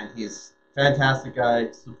 Yeah, and he's a fantastic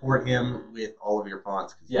guy. Support him with all of your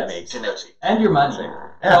fonts because Yes. he makes it. And your money.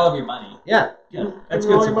 And all of your money. Yeah. Yeah. That's That's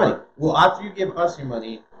good good all your support. money. Well, after you give us your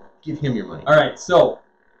money, give him your money. All right, so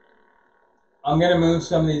I'm going to move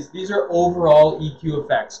some of these. These are overall EQ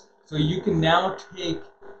effects. So you can now take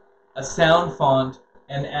a sound font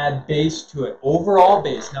and add bass to it. Overall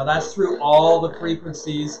bass. Now that's through all the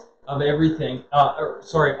frequencies of everything.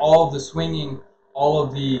 All of the swinging, all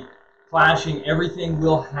of the clashing, everything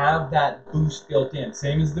will have that boost built in.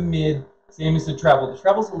 Same as the mid, same as the treble. The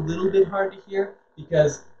treble's a little bit hard to hear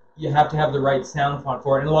because you have to have the right sound font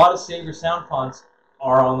for it. And a lot of Saber sound fonts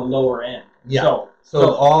are on the lower end. Yeah.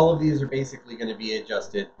 So all of these are basically going to be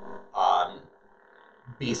adjusted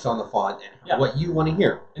based on the font and what you want to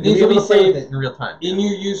hear. And these will be saved in real time. In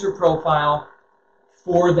your user profile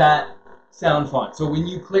for that sound font. So when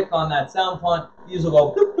you click on that sound font, these will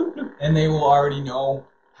go bloop, bloop, bloop, and they will already know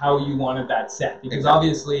how you wanted that set. Because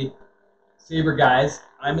obviously, Saber guys,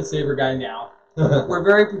 I'm a Saber guy now, we're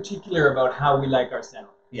very particular about how we like our sound.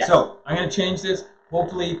 Yes. So I'm going to change this.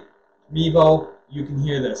 Hopefully, Mevo, you can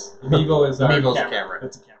hear this. The Mevo is our Mevo's camera. a camera.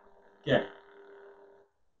 That's a camera. Okay.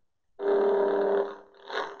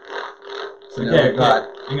 So now we've got.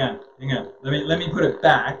 Hang on. Let me put it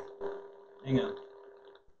back. Hang on.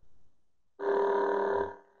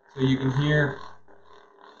 So you can hear.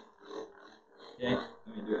 Okay,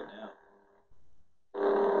 let me do it now.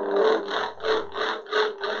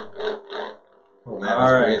 Oh man,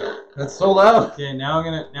 All right. crazy. That's so loud. Okay, now I'm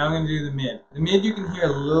gonna do the mid. The mid you can hear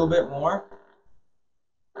a little bit more.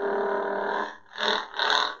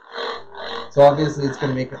 So obviously it's going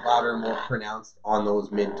to make it louder and more pronounced on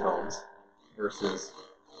those mid tones versus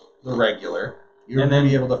the regular. You're going to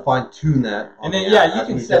be able to fine tune that. And then you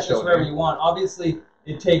can set this wherever you want. Obviously,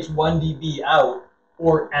 it takes 1 dB out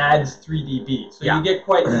or adds 3 dB, so you get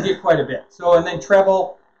quite a bit. So and then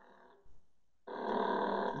treble.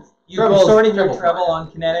 You can sort of hear treble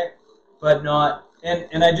on kinetic, but not.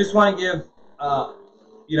 And I just want to give,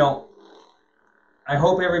 you know, I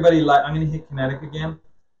hope everybody I'm going to hit kinetic again.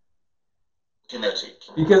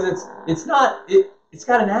 Because it's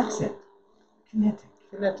got an accent.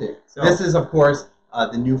 Kinetic. So, this is of course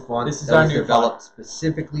the new font this is that our was new developed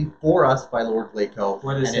specifically for us by Lord Blako,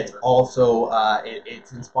 and Saber. it's also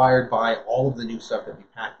it's inspired by all of the new stuff that we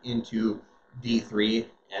packed into D3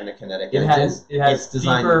 and the kinetic. It has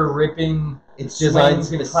deeper ripping. It's designed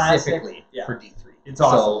swings and specifically classic. for D3. It's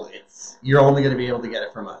awesome. So you're only going to be able to get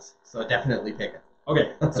it from us. So definitely pick it.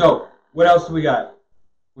 Okay. So what else do we got?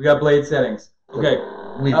 We got blade settings. Okay.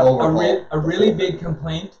 A really big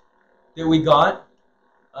complaint that we got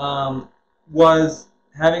was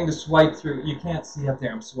having to swipe through. You can't see up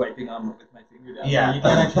there. I'm swiping on with my finger down. Yeah. You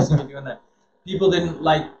can't actually see me doing that. People didn't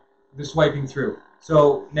like the swiping through.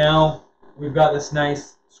 So now we've got this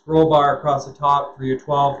nice scroll bar across the top for your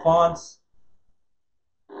 12 fonts.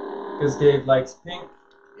 Because Dave likes pink.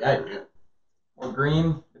 Yeah, I do. Or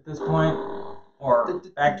green at this point. Or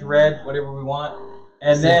back to red, whatever we want.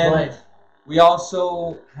 And then we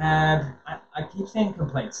also had, I keep saying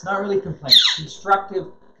complaints, not really complaints,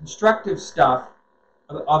 constructive stuff.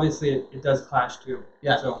 Obviously, it does clash too.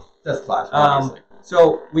 Yeah, so it does clash, obviously.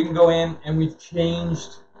 So we can go in and we've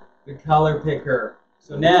changed the color picker.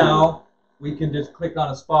 So now we can just click on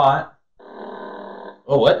a spot.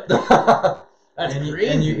 Oh, what? That's crazy.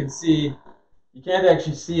 And you can see, you can't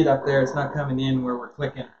actually see it up there. It's not coming in where we're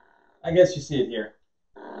clicking. I guess you see it here.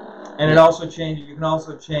 And it also changes, you can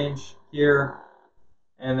also change here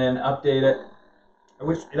and then update it. I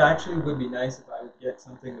wish it actually would be nice if I would get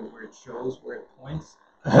something where it shows where it points.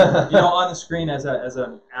 You know, on the screen as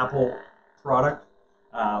an Apple product.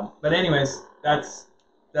 But anyways, that's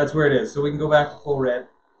where it is. So we can go back to full red.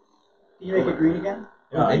 Can you make it green again?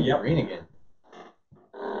 Yep. Green again.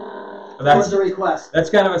 That's the request. That's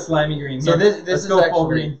kind of a slimy green. So Here, this is go actually full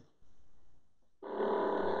green.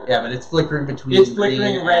 Yeah, but it's flickering between. It's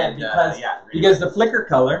flickering red because the flicker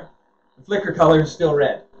color is still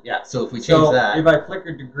red. Yeah. So if we change that, if I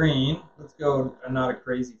flickered to green, let's go not a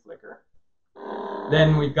crazy flicker.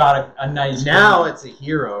 then we've got a nice. Now it's a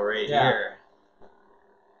hero right Yeah. here.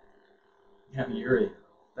 Yeah, Yuri.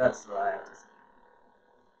 That's what I have to say.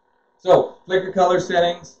 So, flicker color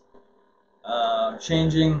settings,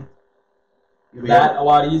 changing You'll be that able- a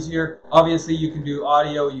lot easier. Obviously, you can do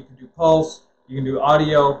audio, you can do pulse, you can do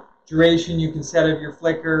audio, duration, you can set up your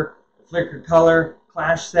flicker, flicker color,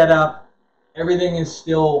 clash setup. Everything is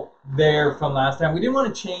still there from last time. We didn't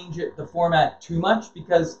want to change the format too much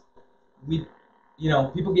because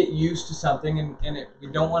people get used to something and we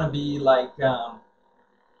don't want to be like, we don't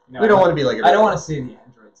want to be like. I don't want to say the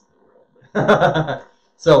androids of the world.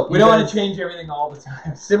 So We don't want to change everything all the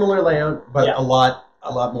time. Similar layout, but Yeah. a lot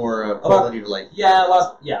more quality of life. Yeah,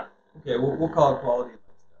 yeah. Okay, we'll call it quality of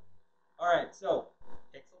life stuff. All right, so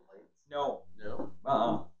Pixel plates? no. No.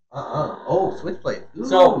 Oh, switch plate. Ooh.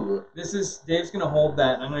 So Dave's gonna hold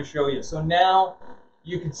that, and I'm gonna show you. So now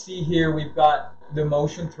you can see here we've got the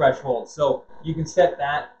motion threshold. So you can set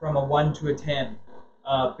that from a 1 to a 10,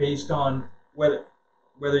 based on whether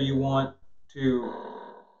you want to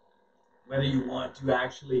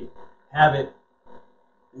actually have it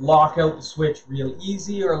lock out the switch real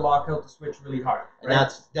easy or lock out the switch really hard. And Right?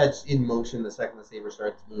 that's in motion. The second the saber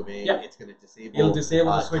starts moving, Yeah. it's going to disable. It'll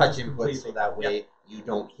disable the switches touch inputs, completely. so that way you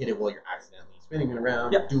don't hit it while you're accidentally spinning it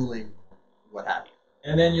around, Yep. dueling, what have you.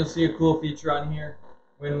 And then you'll see a cool feature on here.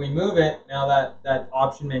 When we move it, now that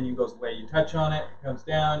option menu goes away. You touch on it, it comes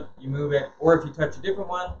down, you move it, or if you touch a different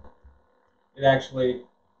one, it actually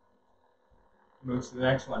moves to the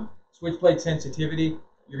next one. Switch plate sensitivity,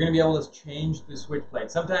 you're going to be able to change the switch plate.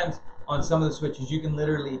 Sometimes on some of the switches, you can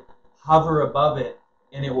literally hover above it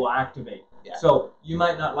and it will activate. Yeah. So you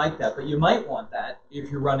might not like that, but you might want that if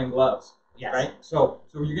you're running gloves. Yes. Right? So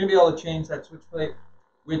you're going to be able to change that switch plate,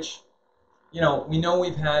 which, we know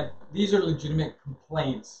we've had, these are legitimate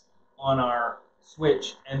complaints on our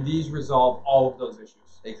Switch, and these resolve all of those issues.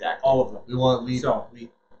 Exactly. All of them. We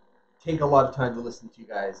take a lot of time to listen to you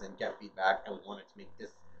guys and get feedback, and we wanted to make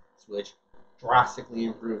this Switch drastically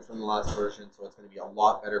improved from the last version, so it's going to be a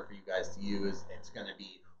lot better for you guys to use. It's going to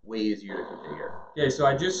be way easier to configure. Okay, so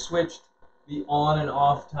I just switched the on and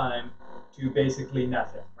off time to basically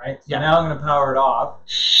nothing, right? So Yeah. now I'm going to power it off,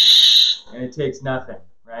 and it takes nothing,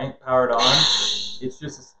 right? Power it on. It's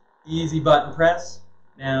just an easy button press.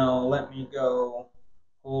 Now let me go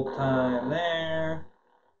hold time there,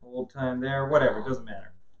 whatever, it doesn't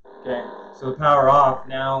matter. Okay, so the power off,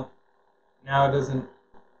 now it doesn't,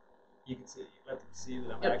 you can see, let them see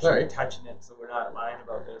that I'm actually touching it, so we're not lying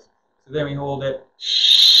about this. So then we hold it,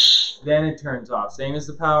 then it turns off, same as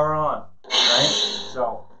the power on, right?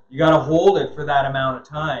 So you got to hold it for that amount of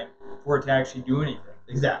time for it to actually do anything.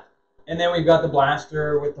 Exactly. And then we've got the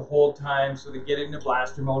blaster with the hold time, so to get into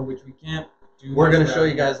blaster mode, which we can't do. We're going to show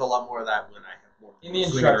you guys a lot more of that when I have more. in the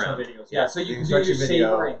instructional videos. Yeah, so you can do your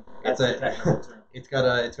sabering. That's the technical term. It's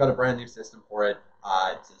got a brand new system for it.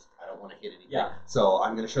 It's just, I don't want to hit anything. Yeah. So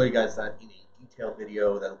I'm going to show you guys that in a detailed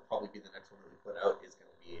video. That'll probably be the next one that we put out. Is going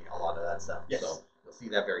to be a lot of that stuff. Yes. So you'll see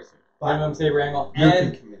that very soon. Minimum saber angle, You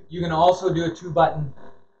and can- you can also do a 2-button.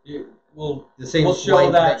 We'll the same we'll show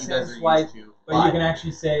swipe that you same guys are swipe, used to. but you can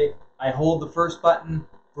actually say, I hold the first button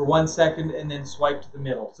for 1 second and then swipe to the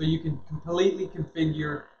middle. So you can completely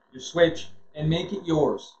configure your switch and make it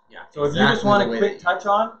yours. Yeah. So if you just want a quick touch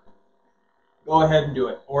on, go ahead and do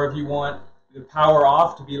it. Or if you want the power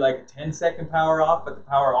off to be like a 10-second power off, but the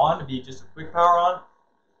power on to be just a quick power on,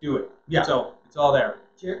 do it. Yeah. So it's all there.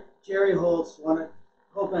 Jerry Holtz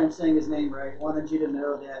hope I'm saying his name right, wanted you to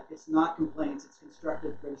know that it's not complaints, it's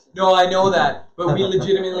constructive criticism. No, I know that, but we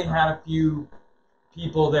legitimately had a few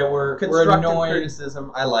people that were constructive annoyed.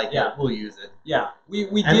 criticism. I like Yeah. it. We'll use it. Yeah, we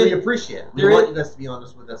And we did. appreciate it. We There want is- you guys to be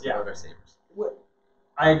honest with us Yeah. about our sabers.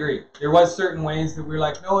 I agree. There was certain ways that we were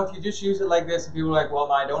like, no, if you just use it like this, and people were like,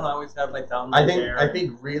 well, I don't always have my thumb. I right think there. I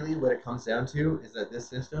think really what it comes down to is that this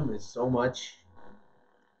system is so much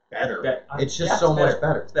better. It's just Yeah, so it's much better.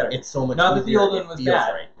 better. It's better. It's so much Not that the easier. old It one was feels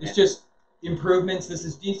bad. right. It's And just improvements. This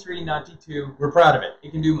is D3, not D2. we're proud of it.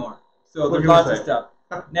 It can do more. So What there's can we lots of say? stuff.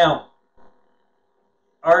 Now,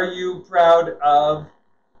 are you proud of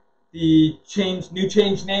the new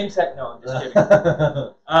change name set? No, I'm just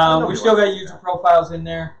kidding. We still got user profiles in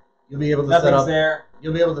there. You'll be able to Nothing's set up. there.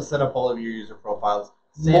 You'll be able to set up all of your user profiles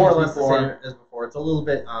Same more as or less before. the same as before. It's a little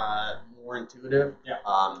bit more intuitive. Yeah.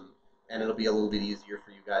 And it'll be a little bit easier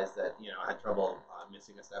for you guys that had trouble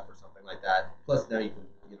missing a step or something like that. Plus now you can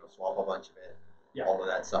swap a bunch of it. Yeah. All of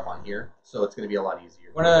that stuff on here, so it's going to be a lot easier.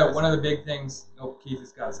 One of the big things. Oh, Keith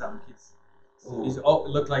has got something. It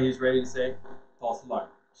looked like he's ready to say false alarm.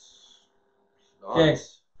 Okay,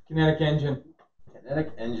 kinetic engine.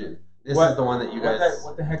 Kinetic engine. This is the one that you guys.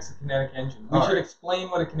 What the heck's a kinetic engine? We All should right. explain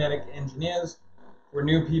what a kinetic engine is for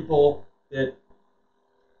new people that.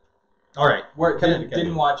 All right,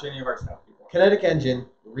 didn't watch any of our stuff before. Kinetic engine.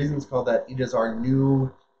 The reason it's called that, it is our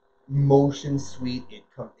new motion suite. It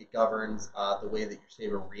governs the way that your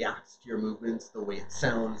saber reacts to your movements, the way it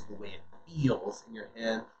sounds, the way it feels in your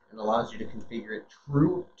hand, and allows you to configure it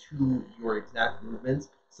true to your exact movements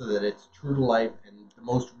so that it's true to life and the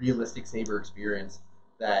most realistic saber experience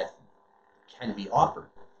that can be offered.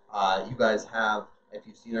 You guys have, if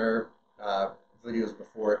you've seen our videos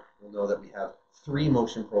before, you'll know that we have 3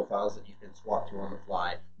 motion profiles that you can swap to on the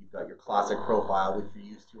fly. You've got your classic profile, which you're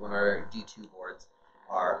used to on our D2 boards,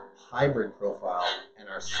 our hybrid profile, and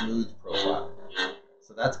our smooth profile.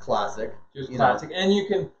 So that's classic. Just classic. And you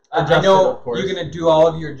can, adjust I know it, of course. you're going to do all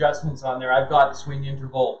of your adjustments on there. I've got the swing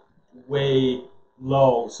interval way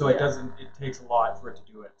low, so it takes a lot for it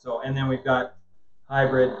to do it. So, and then we've got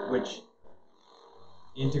hybrid, which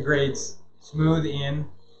integrates smooth in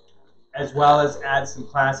as well as adds some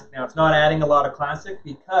classic. Now, it's not adding a lot of classic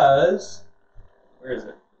because, where is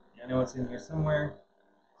it? I know it's in here somewhere.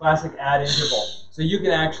 Classic add interval. So you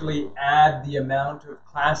can actually add the amount of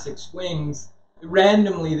classic swings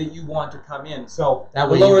randomly that you want to come in. So That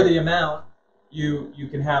the way lower you the amount, you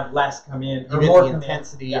can have less come in You or get more the come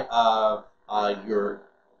intensity in. of your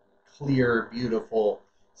clear, beautiful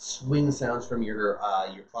swing sounds from your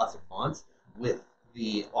classic fonts with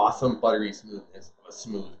the awesome buttery smoothness of a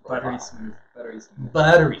smooth profile. Buttery smooth.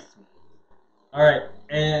 Buttery smooth. All right,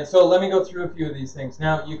 and so let me go through a few of these things.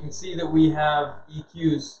 Now you can see that we have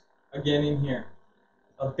EQs again in here,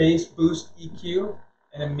 a bass boost EQ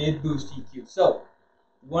and a mid boost EQ. So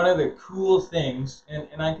one of the cool things, and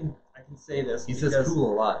I can say this. He says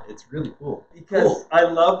cool a lot. It's really cool. Because cool. I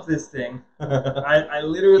love this thing. I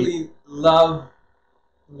literally love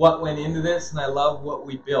what went into this, and I love what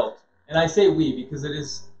we built. And I say we because it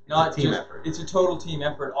is not team just effort. It's a total team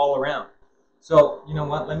effort all around. So you know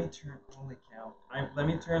what? Let me turn. Holy cow! Let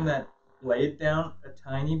me turn that blade down a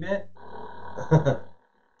tiny bit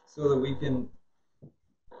so that we can.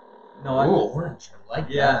 No, orange. I like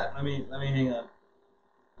that. Let me hang on.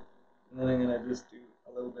 And then I'm gonna just do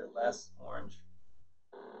a little bit less orange.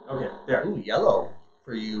 Okay, there. Ooh, yellow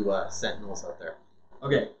for you sentinels out there.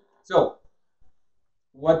 Okay, so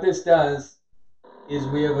what this does is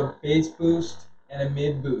we have a bass boost and a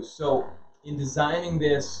mid boost. So in designing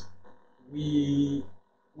this, we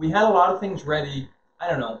had a lot of things ready. I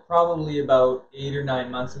don't know, probably about 8 or 9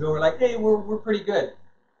 months ago. We're like, hey, we're pretty good,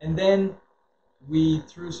 and then we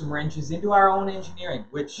threw some wrenches into our own engineering,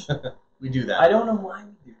 which we do that. I don't know why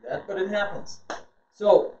we do that, but it happens.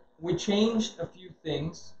 So we changed a few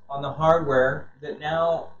things on the hardware that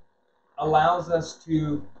now allows us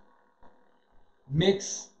to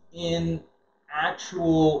mix in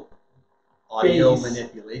actual audio bass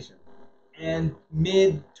manipulation and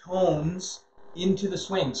mid tones into the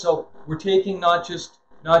swing. So we're taking not just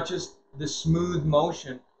the smooth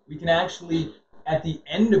motion. We can actually, at the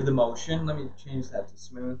end of the motion, let me change that to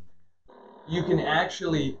smooth. You can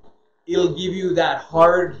actually, it'll give you that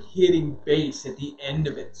hard hitting bass at the end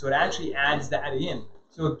of it. So it actually adds that in.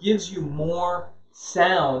 So it gives you more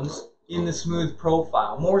sounds in the smooth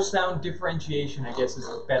profile. More sound differentiation, I guess, is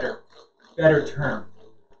a better term.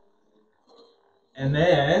 And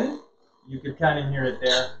then, you could kind of hear it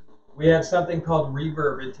there. We have something called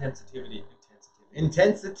reverb intensitivity.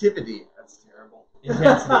 Intensitivity. That's terrible.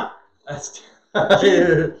 Intensity. That's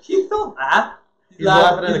terrible. Keith, don't laugh. He's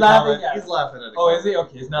laughing at a comment. He's laughing at it. Oh, is he?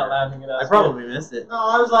 Okay, he's not laughing at us. I probably missed it. No,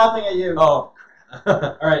 I was laughing at you. Oh,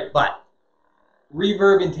 all right. But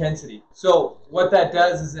reverb intensity. So what that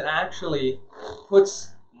does is it actually puts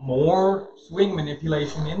more swing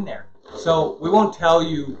manipulation in there. So we won't tell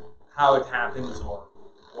you how it happens or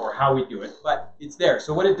how we do it, but it's there.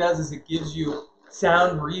 So what it does is it gives you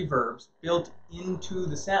sound reverbs built into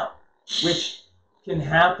the sound, which can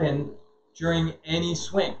happen during any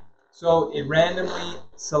swing. So it randomly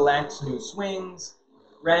selects new swings,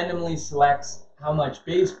 randomly selects how much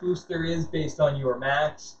bass boost there is based on your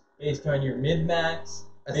max, based on your mid-max,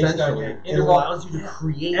 based on your Essentially, it interval. allows you to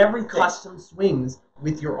create Everything. custom swings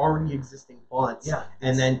with your already existing fonts,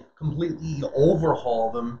 and then completely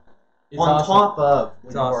overhaul them on awesome. top of what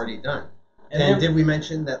It's you've awesome. already done. And And then- did we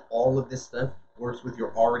mention that all of this stuff works with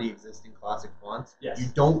your already existing classic fonts? Yes. You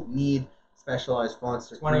don't need specialized fonts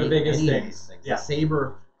to It's one of the create biggest any of things. these things. Yeah.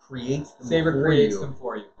 Saber creates them Saber for creates you, them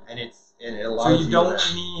for you. and it So allows you don't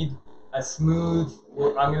to- need a smooth,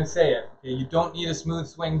 well, I'm going to say it, okay, you don't need a smooth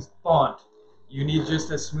swing font. You need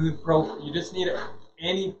just a smooth you just need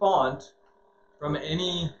any font from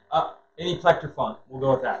any plectrum font. We'll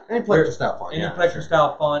go with that. any plectrum style font. Any yeah, plectrum sure.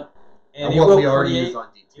 style font and what we already use on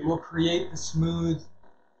D2. it will create the smooth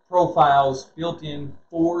profiles built in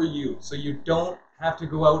for you, so you don't have to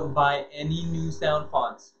go out and buy any new sound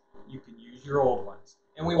fonts. You can use your old ones,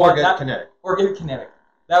 and we want that kinetic. Or get a kinetic.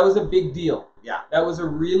 That was a big deal. Yeah, that was a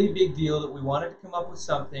really big deal that we wanted to come up with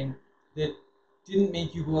something that didn't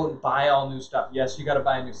make you go out and buy all new stuff. Yes, you got to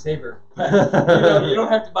buy a new Saber, but you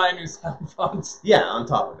don't have to buy new sound fonts. Yeah, on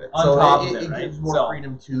top of it. It gives more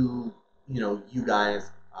freedom to you guys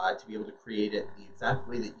to be able to create it the exact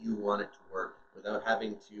way that you want it to work without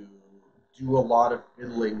having to do a lot of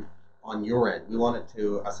fiddling on your end. We want it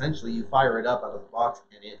to essentially you fire it up out of the box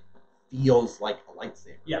and it feels like a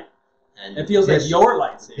lightsaber. Yeah, and it feels like your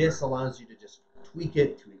lightsaber. This allows you to just tweak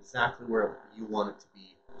it to exactly where you want it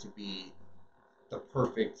to be the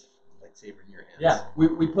perfect lightsaber in your hands. Yeah, we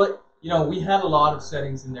put, we had a lot of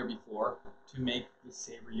settings in there before to make the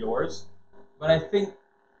Saber yours, but I think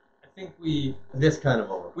we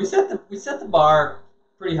set the bar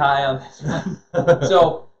pretty high on this one.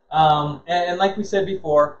 So and like we said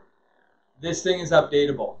before, this thing is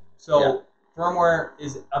updatable. So firmware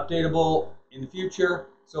is updatable in the future.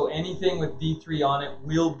 So anything with D3 on it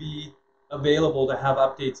will be available to have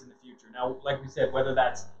updates in the future. Now, like we said, whether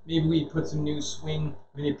that's maybe we put some new swing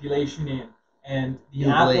manipulation in and the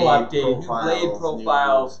Apple update, new blade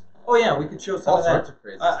profiles. Oh yeah, we could show some of that.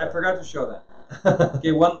 I forgot to show that.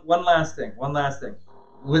 Okay, one last thing. One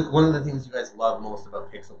of the things you guys love most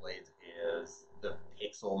about Pixel Blades is the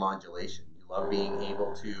pixel modulation. You love being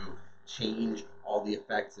able to change all the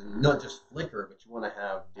effects and not just flicker, but you want to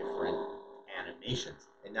have different animations.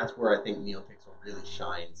 And that's where I think NeoPixel really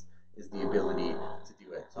shines, is the ability to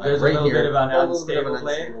do it. So there's a little bit of an unstable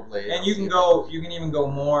blade. And you can even go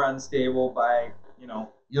more unstable by,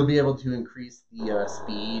 You'll be able to increase the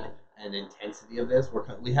speed and intensity of this.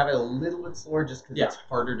 We have it a little bit slower just because it's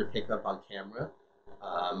harder to pick up on camera.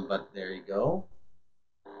 But there you go.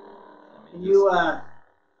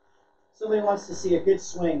 Somebody wants to see a good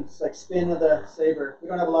swing, it's like spin of the Saber. We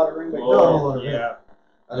don't have a lot of room, but yeah.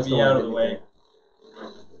 Let me out of the way.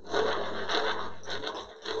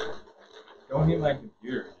 Don't hit my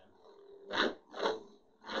computer, man.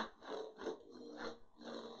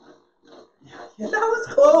 Yeah, that was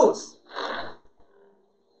close.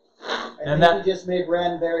 I think you just made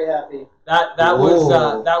Ren very happy. That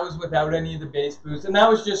was without any of the bass boost, and that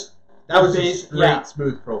was just straight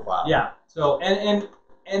smooth profile. Yeah. So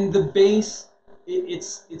and the bass,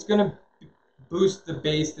 it's gonna boost the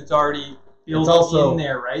bass that's already built in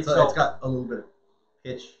there, right? So it's got a little bit of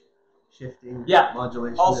pitch shifting,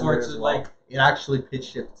 modulation, all sorts of it actually pitch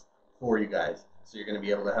shifts for you guys, so you're gonna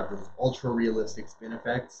be able to have those ultra realistic spin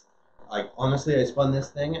effects. Like honestly, I spun this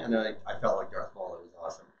thing and I felt like Darth Maul. It was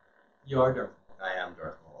awesome. You are Darth Maul. I am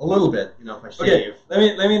Darth Maul. A little bit, if I shave.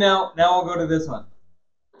 Okay, let me now I'll go to this one.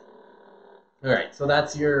 All right, so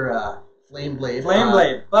that's your flame blade.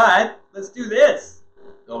 Blade, but let's do this.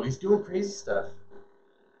 Oh, he's doing crazy stuff.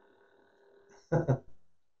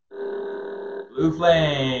 Blue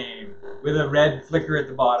flame with a red flicker at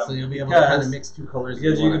the bottom. So you'll be able to kind of mix two colors.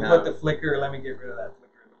 Because you can put the flicker. Let me get rid of that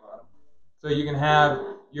flicker at the bottom. So you can have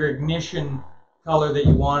your ignition color that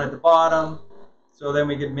you want at the bottom. So then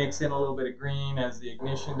we could mix in a little bit of green as the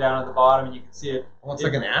ignition down at the bottom, and you can see it. Oh, it's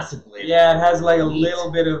like an acid blade. Yeah, it has like a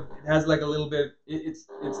little bit of. It has like a little bit. It's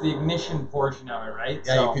the ignition portion of it, right?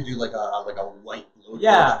 Yeah, so, you could do like a white blade.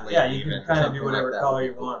 Yeah, you can kind of do whatever color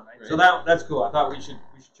you want, right? So that's cool. I thought we should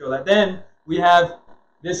show that. Then we have,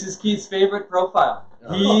 this is Keith's favorite profile.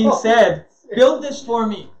 He said, "Build this for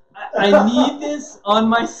me. I need this on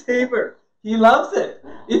my Saber." He loves it.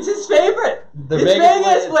 It's his favorite. It's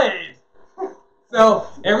Vegas blade. So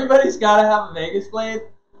everybody's got to have a Vegas blade.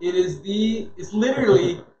 It's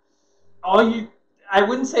literally all you. I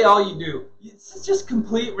wouldn't say all you do. It's just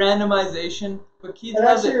complete randomization. But Keith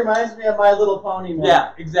actually reminds me of My Little Pony, man.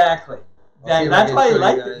 Yeah, exactly. That's why he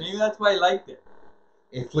liked it. Maybe that's why he liked it.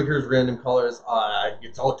 It flickers random colors.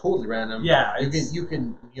 It's all totally random. Yeah, you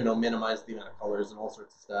can minimize the amount of colors and all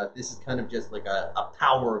sorts of stuff. This is kind of just like a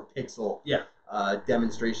power of pixel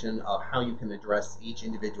demonstration of how you can address each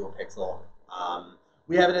individual pixel.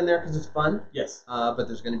 We have it in there because it's fun. Yes. But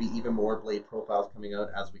there's going to be even more blade profiles coming out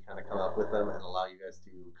as we kind of come up with them and allow you guys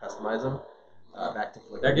to customize them. Back to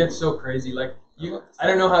flicker. That gets so crazy. Like I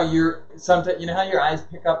don't know how sometimes how your eyes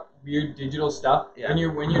pick up weird digital stuff. Yeah.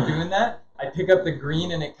 When you're doing that, I pick up the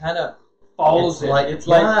green and it kind of follows it. It's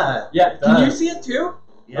like Can you see it too?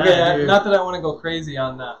 Yeah. Okay. Not that I want to go crazy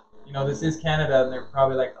on that. This is Canada, and they're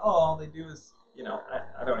probably like, oh, all they do is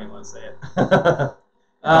I don't even want to say it.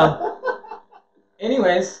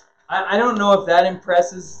 Anyways, I don't know if that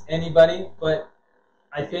impresses anybody, but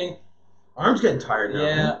I think arm's getting tired now.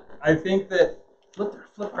 Yeah, Man. I think that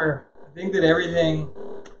Flip her. I think that everything.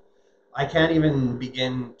 I can't even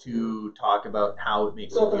begin to talk about how it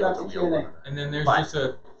makes So me feel that's to a wheel Q&A. one. And then there's But- just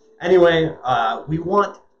a. Anyway, we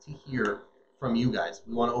want to hear from you guys.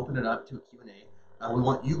 We want to open it up to a Q&A. We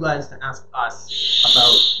want you guys to ask us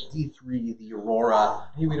about D3, the Aurora.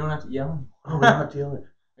 Hey, we don't have to yell. Oh, we're not dealing.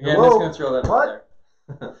 Okay, I'm just gonna throw that out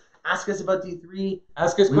there. Ask us about D3.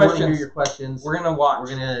 Ask us We want to hear questions. your questions. We're gonna watch.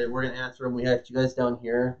 We're gonna answer them. We have you guys down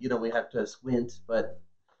here. You know, we have to squint, but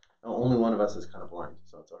only one of us is kind of blind,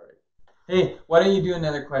 so it's all right. Hey, why don't you do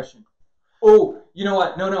another question? Oh, you know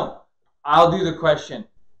what? No. I'll do the question.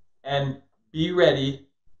 And be ready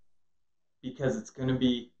because it's going to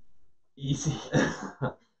be easy.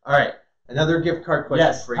 All right. Another gift card question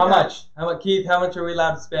Yes. for you How guys. much? Keith, how much are we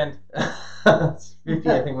allowed to spend? 50,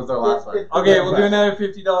 I think, was our last one. Okay, we'll do another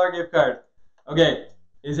 $50 gift card. Okay.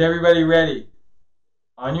 Is everybody ready?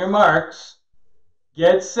 On your marks.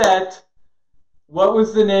 Get set. What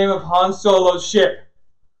was the name of Han Solo's ship?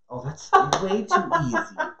 Oh, that's way too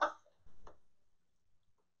easy.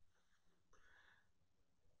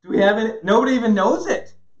 Do we have it? Nobody even knows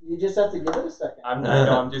it. You just have to give it a second. I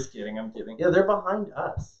know, I'm just kidding. I'm kidding. Yeah, they're behind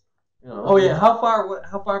us. You know. Oh yeah, how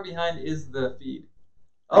far behind is the feed?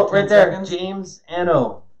 Oh, Like right 10 there. seconds? James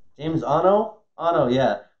Anno. James Anno? Anno,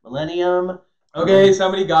 yeah. Millennium. Okay,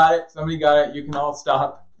 somebody got it. You can all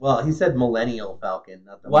stop. Well, he said Millennial Falcon,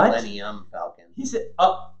 not the What? Millennium Falcon. He said,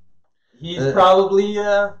 he's probably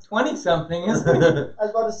 20-something, isn't he? I was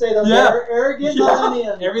about to say those Yeah. arrogant Yeah.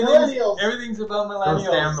 millennials. Everything's about Those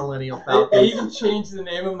damn millennials. Millennial They Falcons. even changed the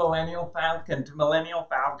name of Millennial Falcon to Millennial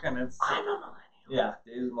Falcon. It's I'm a millennial. yeah,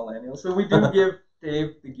 Dave's a millennial. So we do give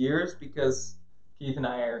Dave the gears because Keith and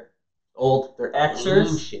I are Old. They're Xers.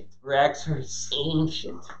 ancient. we're Xers.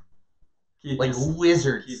 Ancient. Keith Like just,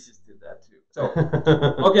 wizards. Keith just did that too. So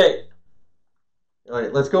okay. All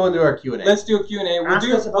right, let's go into our Q&A. Let's do a Q&A. Ask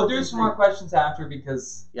us about We'll do these some more questions after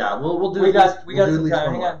because Yeah, we'll do. we at got least- we we'll got do some at least time.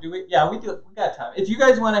 one Hang more. on, we got time. If you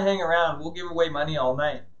guys want to hang around, we'll give away money all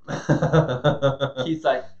night. Keith's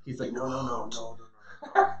like He's like, no.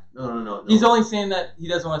 he's only saying that he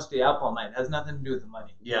doesn't want to stay up all night. It has nothing to do with the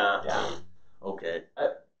money. Yeah. Yeah. Okay. Well,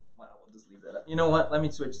 we'll just leave that up. You know what? Let me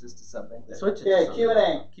switch this to something. Switch it. Okay,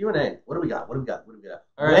 Q&A. Q&A. What do we got? All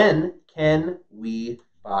right. When can we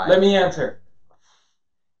buy? Let me answer.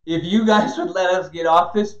 If you guys would let us get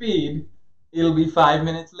off this feed, it'll be 5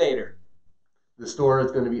 minutes later. The store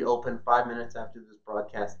is going to be open 5 minutes after this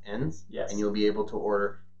broadcast ends. Yes. And you'll be able to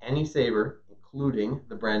order any Saber, including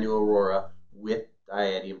the brand new Aurora with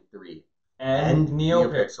Diatium3 And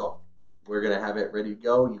NeoPixel. We're going to have it ready to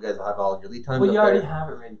go. You guys will have all your lead times. Well, you up already there. have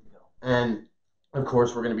it ready to go. And of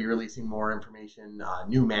course, we're going to be releasing more information,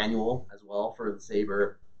 new manual as well for the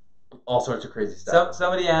Saber, all sorts of crazy stuff.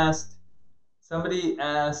 Somebody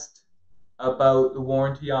asked about the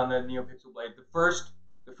warranty on the NeoPixel blade. The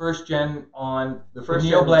first gen on the first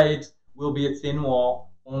Neo gen- blades will be a thin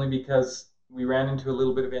wall, only because we ran into a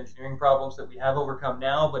little bit of engineering problems that we have overcome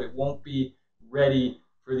now, but it won't be ready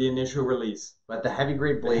for the initial release. But the heavy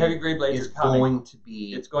grade The blade heavy grade blade is is coming. going to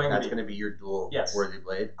be. It's going to that's be. going to be your dual Yes. worthy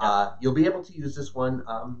blade. Yeah. You'll be able to use this one,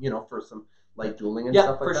 for some light dueling and Yeah,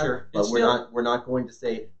 stuff like for that. sure. But It's we're not going to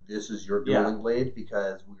say this is your Yeah. dueling blade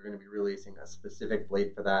because we're going to be releasing a specific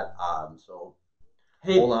blade for that. So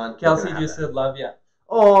Hey, hold on. Kelsey We're gonna just have said love ya.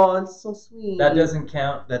 Oh, it's so sweet. That doesn't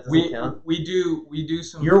count. That doesn't count? We do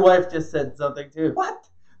some. Your wife just said something too. What?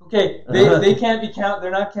 Okay, they can't be count.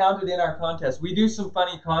 They're not counted in our contest. We do some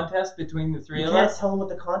funny contests between the three You of can't us. tell them what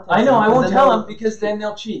the content. I know. is, I because won't then tell they'll- them because then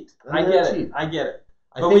they'll cheat. Then I they'll get it. cheat. I get it.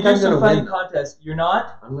 I But think we do I'm some gonna funny win. contests. You're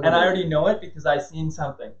not, I'm gonna and I win. already know it because I seen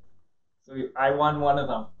something. So I won one of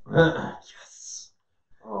them. Yes.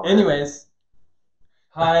 Oh, Anyways,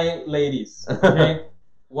 hi ladies. Okay,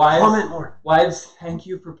 wives. Comment more. Wives, thank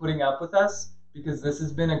you for putting up with us because this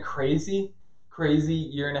has been a crazy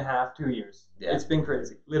year and a half, 2 years. Yeah. It's been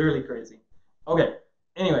crazy, literally crazy. Okay.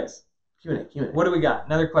 Anyways, Q&A. what do we got?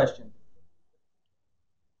 Another question.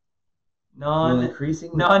 Will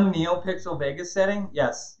increasing Non-NeoPixel Vegas setting?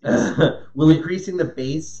 Yes. will increasing the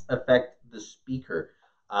bass affect the speaker?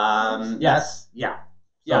 Yes. Yeah.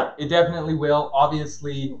 Yeah, it definitely will.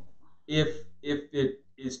 Obviously, if it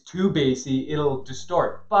is too bassy, it'll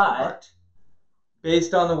distort. But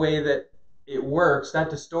based on the way that it works, that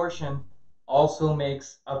distortion also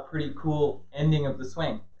makes a pretty cool ending of the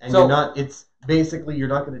swing. And So- you're not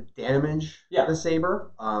going to damage Yeah. the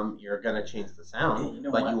Saber. You're going to change the sound, Hey, you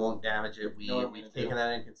know but what? you won't damage it. You know what I'm We've gonna taken do?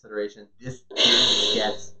 that into consideration. This thing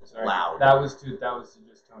gets Sorry. loud. That was to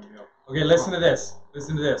just tone you up. Okay, listen to this.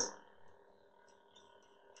 Listen to this.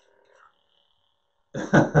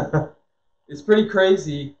 It's pretty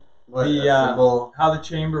crazy What, a symbol? how the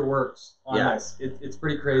chamber works on Yeah. this. It's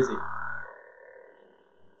pretty crazy.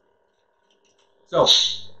 So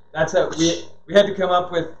that's how we had to come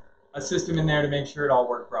up with a system in there to make sure it all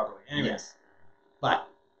worked properly. Anyways. Yes. But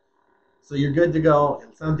so you're good to go.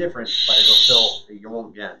 It'll sound different, but it'll still you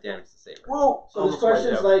won't damage the saber. Whoa! So this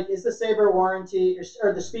question is like, is the Saber warranty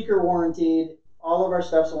or the speaker warranted? All of our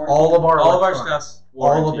stuff's warranted. All of our stuff's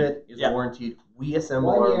warranted. warranted. All of it is warranted. We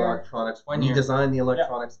assemble 1 our year. electronics. 1 We year. design the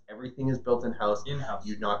electronics. Everything is built in-house. In-house.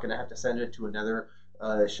 You're not going to have to send it to another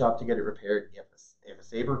shop to get it repaired. If a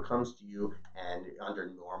saber comes to you and under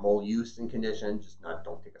normal use and condition, just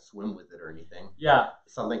don't take a swim with it or anything. Yeah.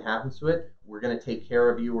 If something happens to it, we're going to take care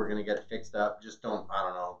of you. We're going to get it fixed up. Just don't,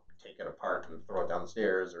 take it apart and throw it down the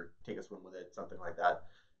stairs or take a swim with it, something like that.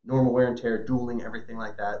 Normal wear and tear, dueling, everything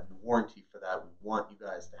like that. Warranty for that. We want you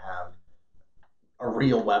guys to have a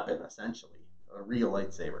real weapon, essentially. A real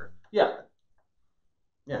lightsaber. Yeah.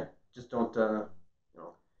 Yeah. Just don't, take a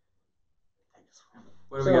swim.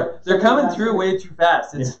 What do we got? They're coming through way too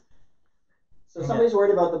fast. It's So somebody's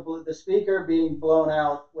worried about the speaker being blown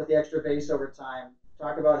out with the extra bass over time.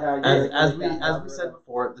 Talk about how you as we said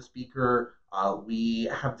before, the speaker, we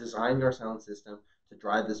have designed our sound system to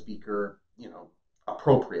drive the speaker,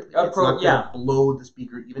 appropriately. It's not going to blow the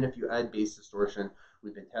speaker, even if you add bass distortion.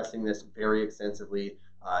 We've been testing this very extensively.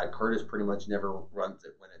 Curtis pretty much never runs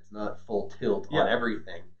it when it's not full tilt on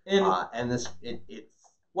everything. And this, it's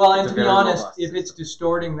well, it's and to be honest, if it's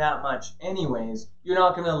distorting that much, anyways, you're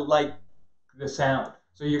not gonna like the sound,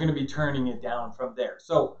 so you're gonna be turning it down from there.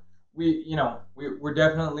 So we're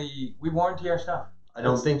definitely we warranty our stuff. I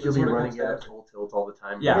don't think you'll be running it at full tilt all the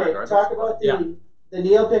time. Yeah. Okay, talk about the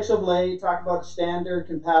NeoPixel blade. Talk about standard,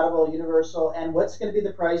 compatible, universal, and what's going to be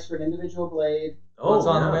the price for an individual blade. Oh, it's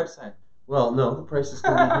on the website. Well, no, the price is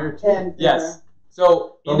going to be here too. And, yes.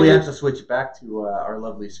 So, but we have to switch back to our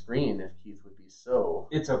lovely screen if Keith would be so.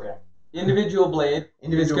 It's okay. Individual blade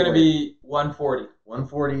is going to be $140. $140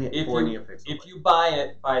 for NeoPixel. If you buy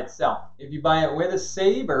it by itself, if you buy it with a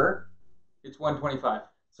Saber, it's $125.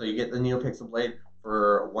 So you get the NeoPixel blade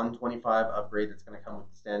for $125 upgrade. That's going to come with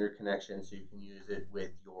the standard connection, so you can use it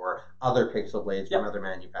with your other Pixel blades from other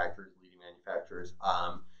manufacturers, leading manufacturers,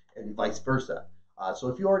 and vice versa. So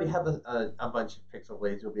if you already have a bunch of Pixel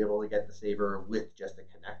blades, you'll be able to get the Saber with just a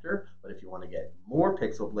connector. But if you want to get more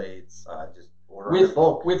Pixel blades, just order in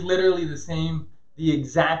bulk. With literally the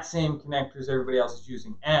exact same connectors everybody else is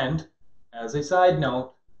using. And as a side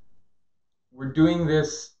note, we're doing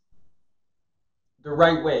this the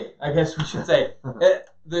right way, I guess we should say.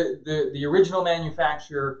 The original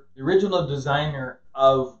manufacturer, the original designer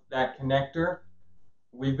of that connector,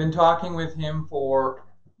 we've been talking with him for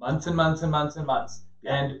months and months and months and months.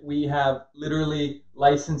 Yeah. And we have literally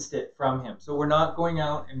licensed it from him. So we're not going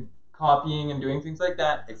out and copying and doing things like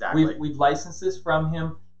that. Exactly. We've licensed this from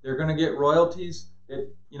him. They're going to get royalties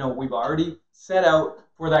that we've already set out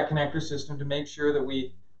for that connector system to make sure that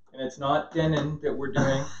and it's not Denon that we're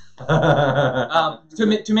doing,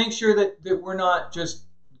 to make sure that we're not just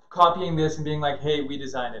copying this and being like, hey, we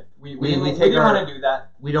designed it. We didn't want to do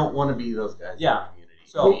that. We don't want to be those guys. Yeah.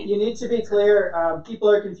 So you need to be clear. People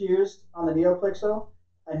are confused on the NeoPixel.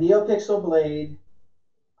 A NeoPixel blade,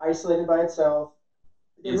 isolated by itself.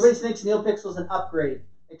 Everybody thinks NeoPixel is an upgrade.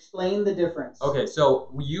 Explain the difference. Okay, so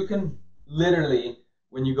you can literally,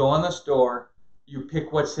 when you go on the store, you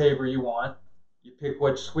pick what Saber you want, you pick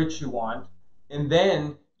what switch you want, and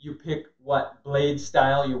then you pick what blade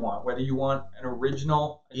style you want. Whether you want an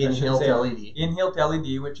original in-hilt LED, in-hilt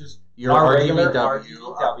LED, which is your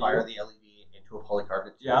RGBW, fire the LED into a polycarbonate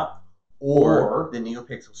tube. Yeah. Or the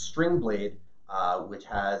NeoPixel string blade, which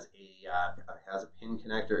has a pin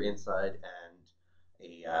connector inside and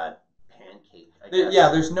a pancake.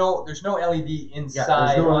 There's no LED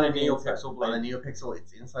inside on a NeoPixel blade. On a NeoPixel,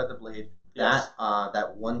 it's inside the blade. Yes.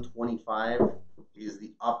 That $125 is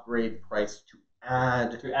the upgrade price to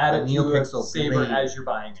add a NeoPixel Saber blade as you're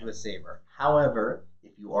buying to a Saber. However,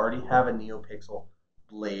 if you already have a NeoPixel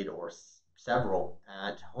blade or several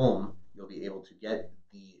at home, you'll be able to get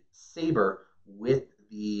the Saber with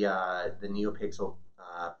the NeoPixel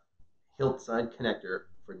hilt side connector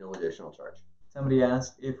for no additional charge. Somebody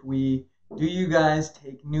asked do you guys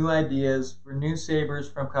take new ideas for new Sabers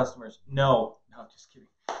from customers? No, just kidding.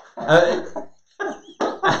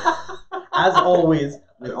 As always,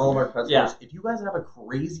 with all of our customers, if you guys have a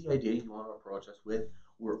crazy idea you want to approach us with,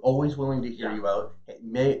 we're always willing to hear you out.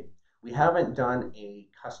 We haven't done a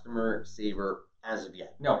customer Saber as of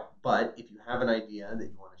yet. No. But if you have an idea that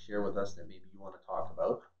you want to share with us that maybe you want to talk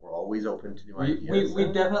about, we're always open to new ideas.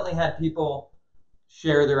 We've definitely had people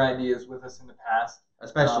share their ideas with us in the past.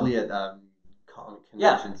 Especially at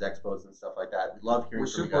conventions, expos, and stuff like that. We love hearing We're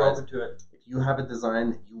from you super guys. open to it. If you have a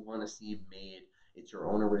design that you want to see made, it's your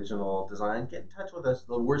own original design, get in touch with us.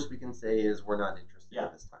 The worst we can say is we're not interested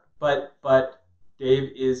at this time. But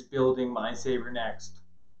Dave is building my Saber next.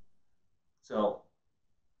 So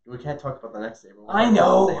we can't talk about the next Saber. I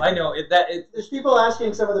know. There's people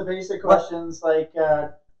asking some of the basic questions like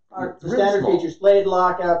the standard small. features: blade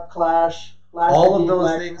lockup, clash, all of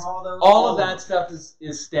those things. All of that stuff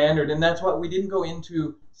is standard, and that's what we didn't go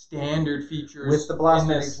into standard features with the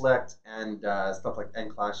blaster deflect and stuff like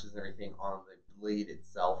and clashes and everything on the blade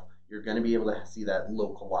itself. You're going to be able to see that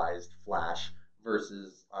localized flash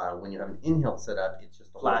versus when you have an in-hilt setup, it's just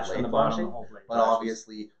a flash whole on blade the bottom. flashing. But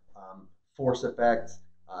obviously, force effects,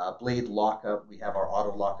 blade lockup. We have our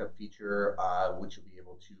auto lockup feature, which you'll be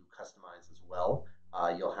able to customize as well.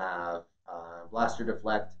 You'll have blaster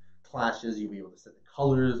deflect, clashes. You'll be able to set the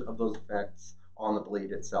colors of those effects on the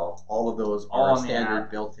blade itself. All of those are standard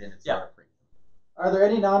built-in. It's not a premium. Are there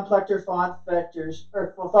any non-plector font vectors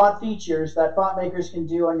or font features that font makers can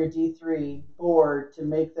do on your D3 board to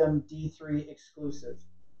make them D3 exclusive?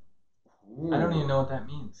 I don't even know what that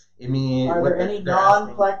means. Are there any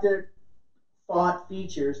non-plector font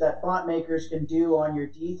features that font makers can do on your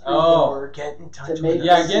D3 board? Get in touch with us.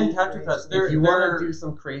 Yeah, get in touch with us. If you want to do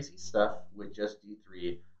some crazy stuff with just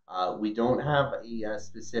D3, we don't have a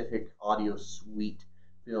specific audio suite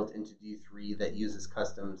built into D3 that uses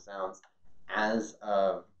custom sounds as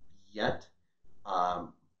of yet,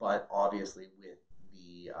 but obviously with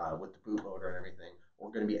the bootloader and everything,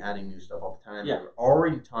 we're going to be adding new stuff all the time. Yeah. We're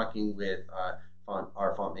already talking with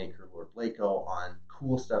our font maker, Lord Blako, on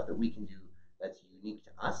cool stuff that we can do that's unique to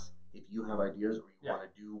us. If you have ideas or you want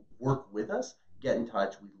to do work with us, get in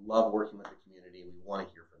touch. We love working with the community. We want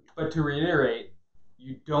to hear from you. But to reiterate,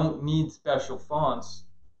 you don't need special fonts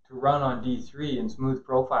to run on D3 in smooth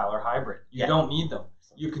profile or hybrid. You don't need them.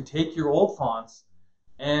 You can take your old fonts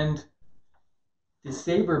and the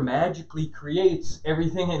Saber magically creates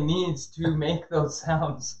everything it needs to make those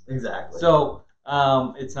sounds. Exactly. So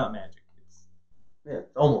it's not magic.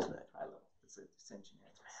 It's almost magic. High level. It's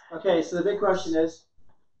engineering. Okay, so the big question is,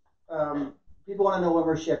 people want to know when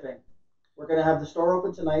we're shipping. We're going to have the store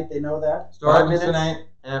open tonight. They know that. Store open tonight.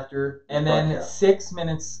 After. And then 6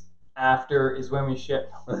 minutes after is when we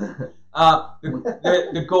ship.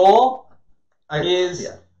 The goal is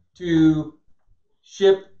to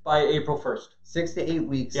ship by April 1st. 6 to 8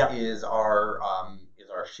 weeks is our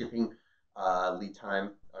shipping lead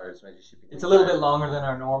time. It's a little bit longer than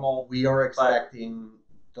our normal. We are expecting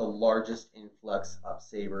the largest influx of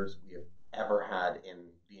Sabers we have ever had in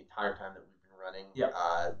the entire time that we've been running.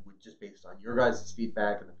 Just based on your guys'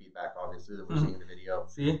 feedback and the feedback, obviously, that we're seeing in the video.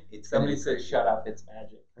 See, somebody said, "Shut up! It's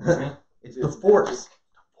magic." It's the force.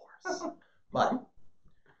 The force. But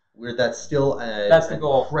that's still that's the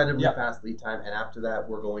goal. Incredibly fast lead time, and after that,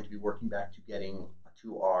 we're going to be working back to getting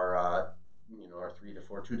to our our 2 to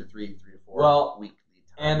 4 week lead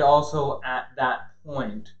time. And also at that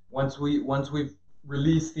point, once we've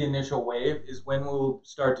released the initial wave, is when we'll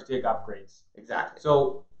start to take upgrades. Exactly.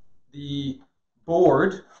 So the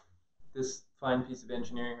board, this fine piece of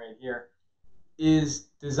engineering right here, is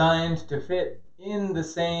designed to fit in the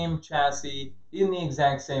same chassis, in the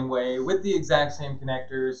exact same way, with the exact same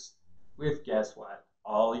connectors, with, guess what,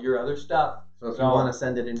 all your other stuff. So if you want to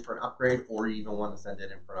send it in for an upgrade, or you even want to send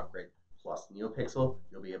it in for an upgrade plus NeoPixel,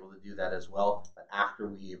 you'll be able to do that as well. But after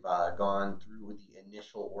we've gone through the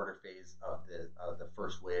initial order phase of the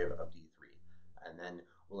first wave of D3, and then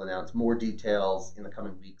we'll announce more details in the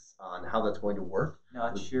coming weeks on how that's going to work.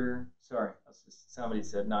 Not sure. Sorry, somebody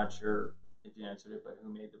said not sure if you answered it, but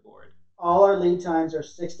who made the board? All our lead times are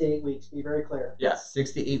 6 to 8 weeks. Be very clear. Yes,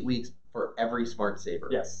 6 to 8 weeks for every Smart Saber.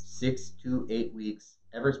 Yes. 6 to 8 weeks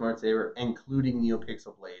every Smart Saber, including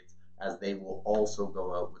NeoPixel blades, as they will also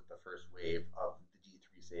go out with the first wave of the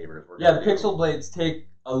D3 Sabers. The Pixel blades take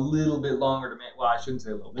a little bit longer to make. Well, I shouldn't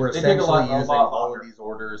say a little bit. We're essentially using all of these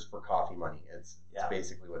orders for coffee money. It's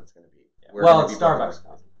basically what it's going to be. Yeah. Well, it's Starbucks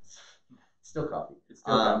coffee. It's still coffee. It's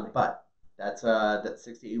still coffee. But that's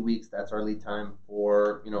 6 to 8 weeks. That's our lead time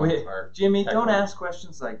for Wait, our Jimmy, don't ask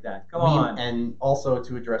questions like that. Come on. And also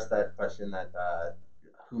to address that question that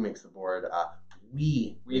who makes the board?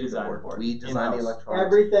 We design the board. We design the electronics.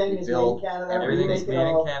 Everything is made in Canada. Everything is made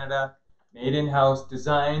in Canada, made in-house,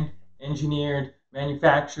 designed, engineered,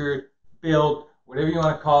 manufactured, built, whatever you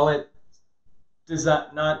want to call it.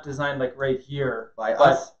 Not designed like right here, by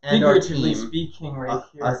us and our team. Speaking, right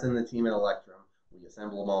here. Us and the team at Electrum. We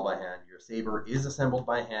assemble them all by hand. Your Saber is assembled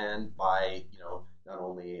by hand by not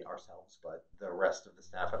only ourselves but the rest of the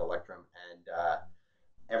staff at Electrum,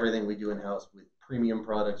 everything we do in-house with premium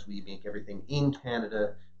products. We make everything in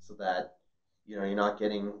Canada so that, you know, you're not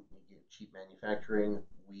getting cheap manufacturing.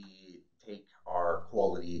 We take our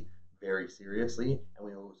quality very seriously, and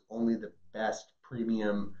we use only the best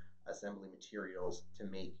premium assembly materials to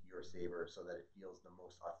make your saber so that it feels the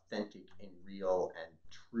most authentic and real and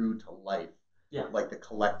true to life, like the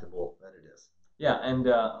collectible that it is. Yeah, and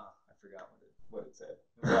I forgot what it said.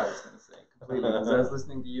 What I was going to say completely because I was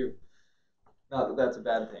listening to you. Not that that's a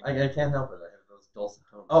bad thing. I can't help it. I have those dulcet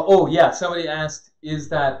tones. Oh yeah. Somebody asked, is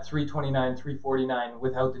that $329, $349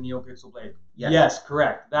 without the NeoPixel blade? Yes,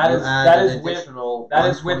 correct. That is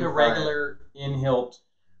with the regular in-hilt.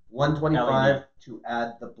 $125 to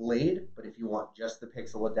add the blade, but if you want just the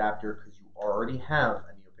pixel adapter because you already have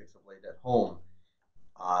a NeoPixel blade at home,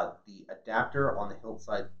 the adapter on the hilt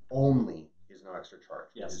side only is no extra charge.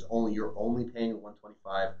 Yes. You're only paying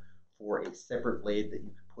 $125 for a separate blade that you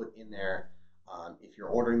can put in there. If you're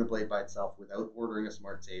ordering the blade by itself without ordering a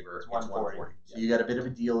smart saber, it's $140. So you got a bit of a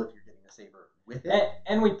deal if you're getting a saber with it.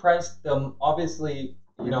 And we priced them obviously.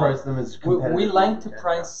 Price them as competitive. We like to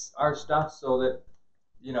price our stuff so that,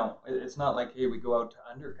 you know, it's not like, hey, we go out to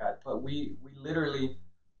undercut, but we literally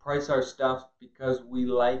price our stuff because we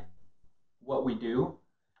like what we do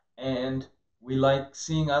and we like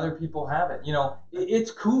seeing other people have it. You know,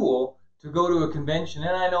 it's cool to go to a convention,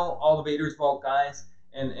 and I know all the Vader's Vault guys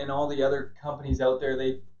and all the other companies out there,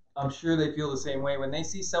 I'm sure they feel the same way. When they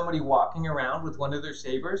see somebody walking around with one of their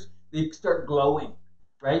sabers, they start glowing,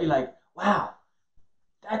 right? You're like, wow,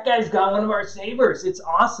 that guy's got one of our sabers. It's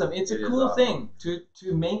awesome. It's a cool thing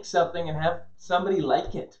to make something and have somebody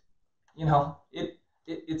like it. You know,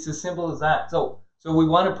 it's as simple as that. So we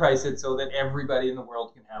want to price it so that everybody in the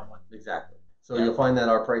world can have one. Exactly. So you'll find that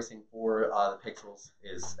our pricing for the pixels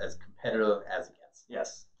is as competitive as it gets.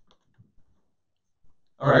 Yes.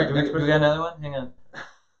 All right. Do we got another one? Hang on.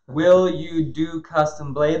 Will you do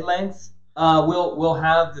custom blade lengths? We'll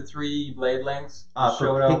have the 3 blade lengths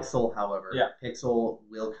for Pixel, however. Pixel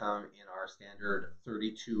will come in our standard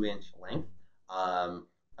 32-inch length.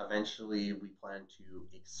 Eventually, we plan to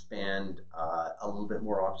expand a little bit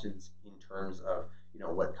more options in terms of, you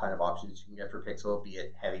know, what kind of options you can get for Pixel, be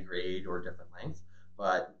it heavy grade or different lengths.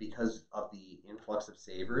 But because of the influx of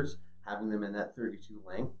sabers, having them in that 32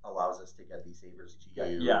 length allows us to get these sabers to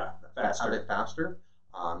you a bit faster.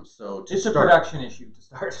 So it's a production issue to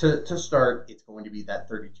start. To start, it's going to be that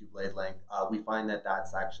 32 blade length. We find that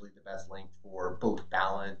that's actually the best length for both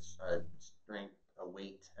balance, strength,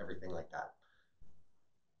 weight, everything like that.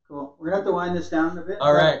 Cool. We're going to have to wind this down a bit.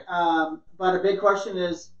 All right. But a big question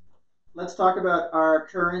is, let's talk about our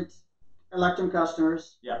current Electrum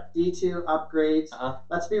customers. Yeah. D2 upgrades.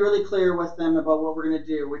 Let's be really clear with them about what we're going to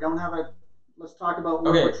do. We don't have let's talk about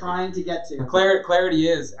what we're trying to get to. Clarity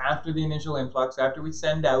is, after the initial influx, after we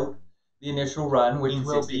send out the initial run, which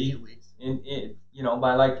will be in you know,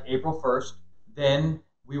 by like April 1st, then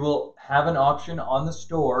we will have an option on the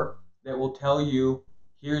store that will tell you,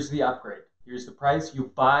 here's the upgrade. Here's the price.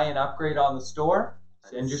 You buy an upgrade on the store,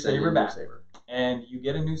 send your saber back, and you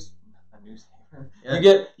get a new saber.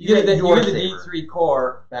 Yeah. You get the D3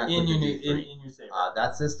 core in your saber.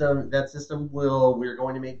 That system we're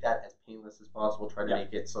going to make that as painless as possible. Try to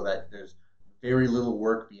make it so that there's very little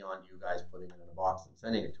work beyond you guys putting it in a box and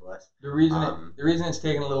sending it to us. The reason it's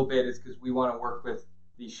taken a little bit is because we want to work with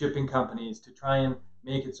the shipping companies to try and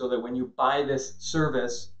make it so that when you buy this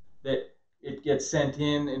service, that it gets sent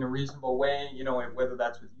in a reasonable way, you know, whether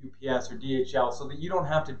that's with UPS or DHL, so that you don't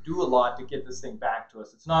have to do a lot to get this thing back to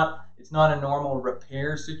us. It's not a normal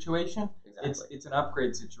repair situation. Exactly. It's an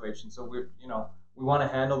upgrade situation. So we want to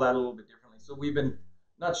handle that a little bit differently. So we've been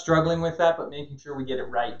not struggling with that, but making sure we get it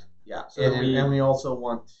right. Yeah. So and we also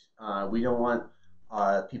want we don't want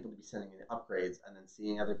people to be sending in upgrades and then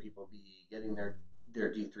seeing other people be getting their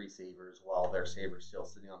D3 sabers while their saber's still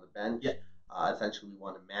sitting on the bench. Yeah. Essentially, we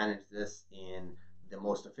want to manage this in the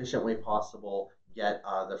most efficient way possible, get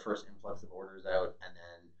the first influx of orders out, and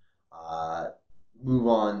then move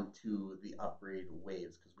on to the upgrade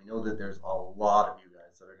waves, because we know that there's a lot of you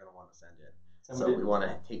guys that are going to want to send in. So we want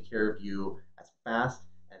to take care of you as fast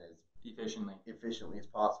and as efficiently as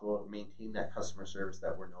possible, maintain that customer service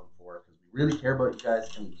that we're known for, because we really care about you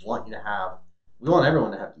guys, and we want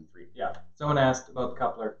everyone to have D3. Yeah. Someone asked about the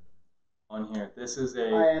coupler on here. This is I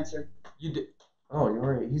answered. You did. Oh,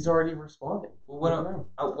 he's already responding. Well,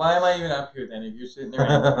 why am I even up here then if you're sitting there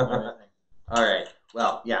answering everything? All right.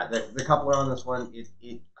 Well, yeah, the coupler on this one,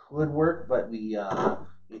 it could work, but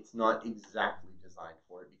it's not exactly designed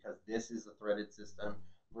for it, because this is a threaded system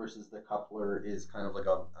versus the coupler is kind of like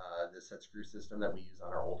the set screw system that we use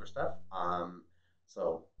on our older stuff.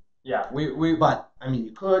 So Yeah, But I mean,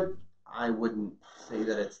 you could. I wouldn't say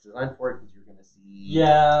that it's designed for it because you're going to see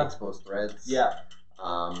exposed threads. Yeah.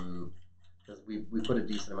 Because we put a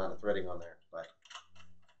decent amount of threading on there, but.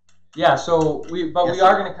 Yeah, so we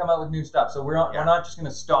are going to come out with new stuff. So we're not just going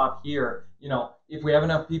to stop here. You know, if we have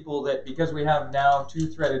enough people that, because we have now 2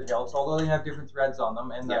 threaded hilts, although they have different threads on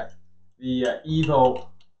them, and the Evo,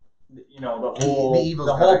 you know, the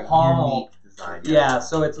whole pommel design. Yeah,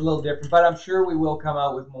 so it's a little different, but I'm sure we will come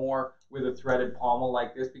out with more with a threaded pommel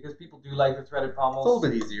like this because people do like the threaded pommels. It's a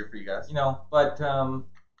little bit easier for you guys. You know, but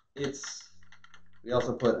it's. We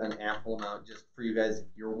also put an ample amount just for you guys. If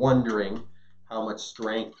you're wondering how much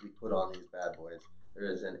strength we put on these bad boys, there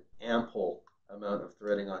is an ample amount of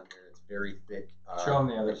threading on here. It's very thick. Show them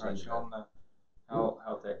the other part. Show them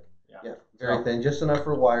how thick. Yeah, very thin, just enough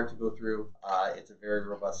for a wire to go through. It's a very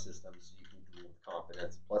robust system, so you can do it with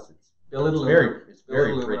confidence. Plus, it's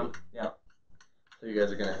very pretty. Yeah. So you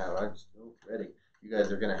guys are gonna have. I'm just ready. You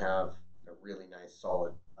guys are gonna have a really nice,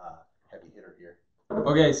 solid, heavy hitter here.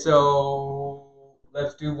 Okay, so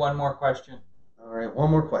let's do one more question. All right, one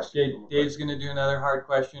more question. Okay, Dave's gonna do another hard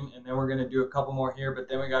question, and then we're gonna do a couple more here, but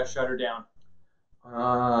then we gotta shut her down.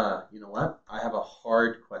 You know what? I have a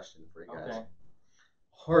hard question for you guys. Okay.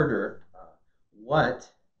 Harder. What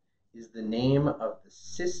is the name of the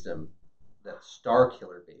system that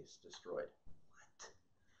Starkiller Base destroyed? What?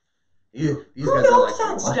 These Who guys knows are like,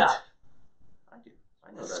 that what? stuff? I do.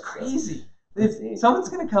 I know That's that crazy. Stuff. Someone's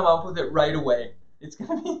gonna come up with it right away. It's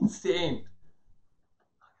gonna be insane.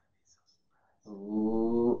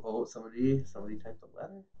 Oh, somebody typed a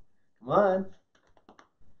letter. Come on.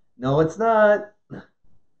 No, it's not.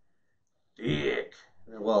 Dick.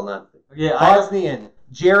 Well, not. Okay, Hosnian.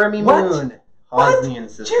 Jeremy What? Moon. What? Hosnian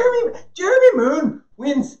system. Jeremy Moon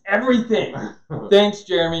wins everything. Thanks,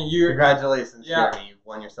 Jeremy. Congratulations, Jeremy. You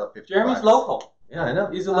won yourself 50 Jeremy's bucks. local. Yeah, I know.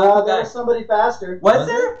 He's a local There guy. was somebody faster. Was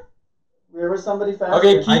there? There was somebody faster.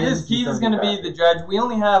 Okay, I didn't see Keith is going to be somebody the judge. We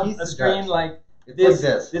only have Keith's a the screen judge. like It's this,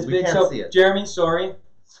 like this. this We big. can't So, see it. Jeremy, sorry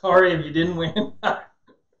if you didn't win.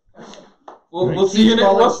 we'll Keith's see you in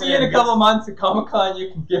calling a couple months at Comic-Con.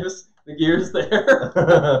 You can give us the gears there.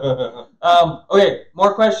 Okay,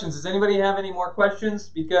 more questions. Does anybody have any more questions?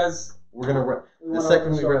 Because We're gonna wrap. We The wanna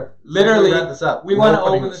second we open wrap, Literally, this up, we we're want to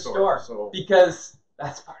opening open the store. So. Because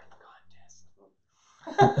that's part of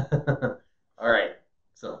the contest. All right.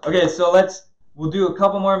 So Okay, so we'll do a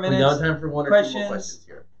couple more we minutes. got time for one or two more questions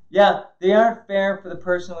here. Yeah, they aren't fair for the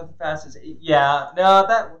person with the fastest. Yeah, no,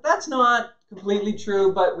 that's not completely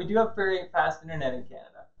true, but we do have very fast internet in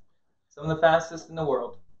Canada. Some of the fastest in the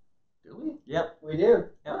world. Do we? Yep. We do.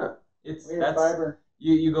 Yep. Huh. We have fiber.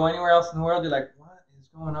 You go anywhere else in the world, you're like, what is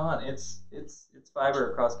going on? It's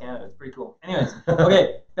fiber across Canada. It's pretty cool. Anyways,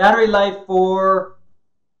 okay, battery life for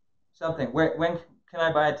something. When can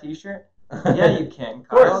I buy a T-shirt? Yeah, you can,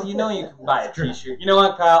 Kyle. You know you can buy a T-shirt. You know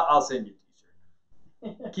what, Kyle? I'll send you a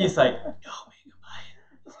T-shirt. Keith's like, no, we can buy it.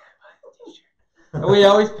 He's gonna buy a T-shirt. And we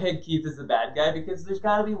always peg Keith as the bad guy because there's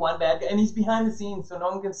got to be one bad guy, and he's behind the scenes, so no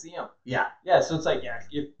one can see him. Yeah. Yeah, so it's like, yeah,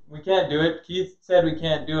 if we can't do it, Keith said we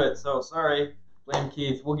can't do it, so sorry. Blame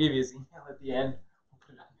Keith. We'll give you his email at the end. We'll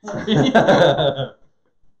put it on the screen.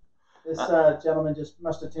 This gentleman just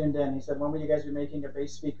must have tuned in. He said, when will you guys be making a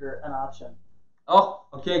bass speaker an option? Oh,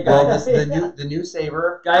 okay, Well, guys. the new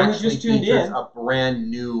Saber Guy who actually just tuned features in. a brand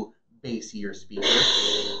new bassier speaker.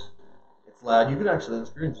 It's loud. You can actually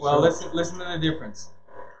unscrew it. Well, listen to the difference.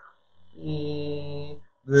 The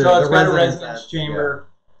So it's got a resonance resonance has- chamber,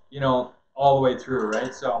 you know, all the way through,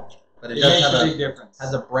 right? So But it it does makes have a a big difference.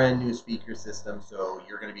 has a brand new speaker system, so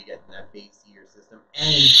you're going to be getting that bassier system,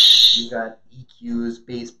 and you got EQs,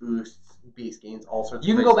 bass boosts, bass gains, all sorts.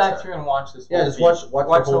 You of can great go back stuff. through and watch this. Yeah, whole just feed.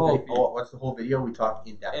 watch the whole feed. watch the whole video. We talk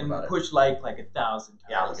in depth And about it. push like 1,000 times.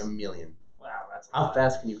 Yeah, like a million. Wow, that's a How lot.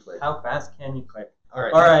 fast can you click? How fast can you click? All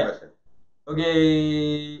right. All next right. question.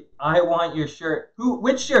 Okay, I want your shirt.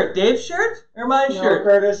 Which shirt? Dave's shirt or my No, shirt?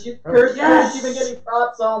 Curtis. Curtis, Yes! you've been getting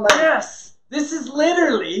props all night. Yes! This is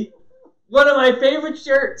literally one of my favorite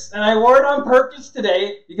shirts, and I wore it on purpose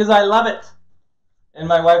today because I love it. And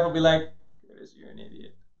my wife will be like, Curtis, you're an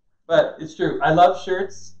idiot. But it's true. I love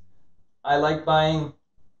shirts. I like buying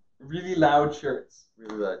really loud shirts.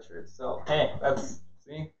 Really loud shirts. So, hey, that's,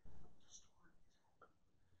 see?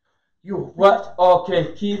 You What?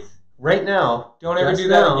 Okay, Keith, right now? don't ever just do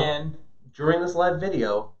that now, again. During this live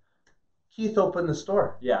video, Keith opened the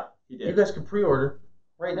store. Yeah, he did. You guys can pre-order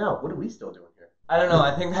right now. What are we still doing here? I don't know.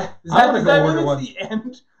 I think that I'm does gonna that go mean order it's one. the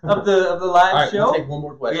end of the live All right, show? we'll take one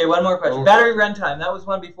more question. Okay, one more question. One more Battery runtime. That was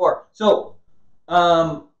one before. So,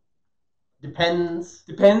 Depends.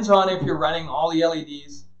 depends on if you're running all the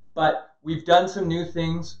LEDs, but we've done some new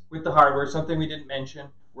things with the hardware, something we didn't mention.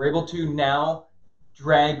 We're able to now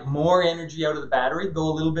drag more energy out of the battery, go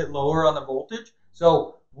a little bit lower on the voltage.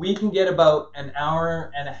 So we can get about an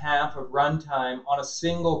hour and a half of runtime on a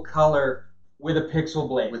single color with a pixel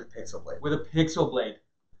blade. With a pixel blade. With a pixel blade.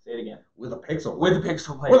 Say it again. With a pixel blade. With a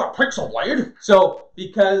pixel blade. With a pixel blade. So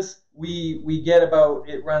because we get about,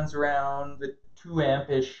 it runs around the 2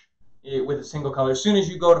 amp-ish with a single color. As soon as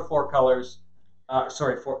you go to 4 colors,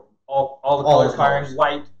 for all the colors firing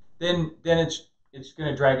white, then it's going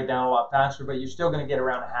to drag it down a lot faster, but you're still going to get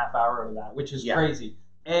around a half hour out of that, which is crazy.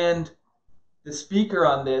 And the speaker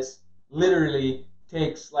on this literally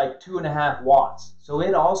takes like 2.5 watts. So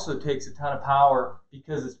it also takes a ton of power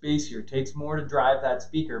because it's bassier. It takes more to drive that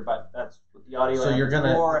speaker, but that's what the audio. So it's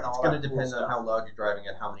going to depend stuff. on how loud you're driving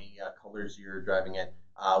it, how many colors you're driving it.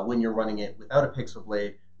 When you're running it without a pixel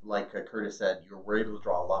blade, like Curtis said, we're able to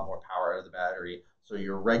draw a lot more power out of the battery. So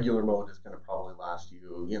your regular mode is going to probably last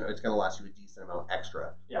you, it's going to last you a decent amount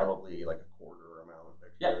extra, probably like a quarter amount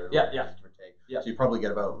extra. Yeah. So you probably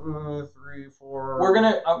get about 3, 4. We're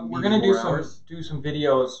gonna do some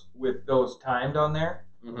videos with those timed on there.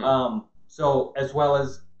 Mm-hmm. So as well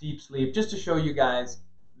as deep sleep, just to show you guys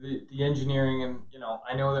the engineering, and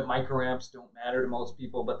I know that microamps don't matter to most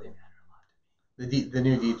people, but they matter a lot to me. The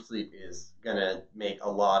new deep sleep is gonna make a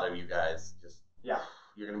lot of you guys just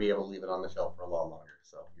you're gonna be able to leave it on the shelf for a lot longer.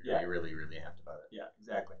 So you're gonna be really, really amped about it. Yeah,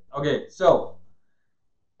 exactly. Okay, so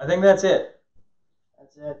I think that's it.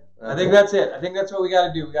 That's it. I think that's it. I think that's what we got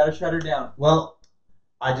to do. We got to shut her down. Well,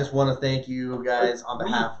 I just want to thank you guys on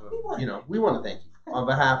behalf of, we want to thank you on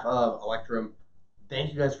behalf of Electrum.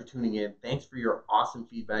 Thank you guys for tuning in. Thanks for your awesome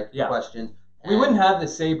feedback, your questions. We wouldn't have the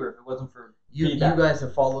Saber if it wasn't for feedback. You guys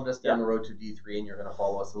have followed us down the road to D3, and you're going to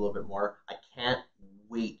follow us a little bit more. I can't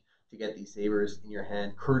wait to get these Sabers in your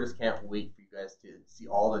hand. Curtis can't wait for you guys to see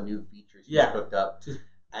all the new features he's hooked up.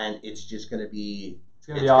 And it's just going to be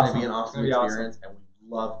awesome. Be an awesome experience, and we'd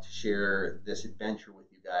love to share this adventure with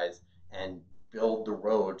you guys and build the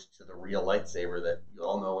road to the real lightsaber that you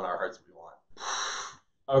all know in our hearts we want.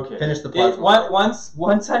 Okay. Finish the plasma.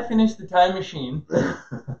 Once I finish the time machine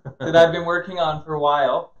that I've been working on for a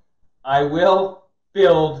while, I will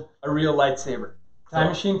build a real lightsaber. Time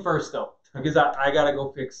machine first, though, because I got to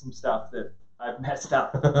go fix some stuff that I've messed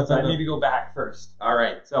up. So I need to go back first. All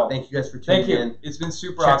right. So thank you guys for tuning in. It's been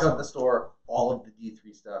super awesome. Check out the store. All of the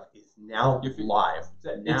D3 stuff is now live.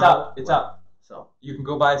 It's up. So you can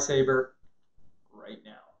go buy a Saber right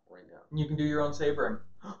now. And you can do your own sabering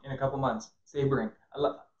in a couple months. Sabering. I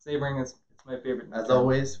love sabering. It's my favorite. As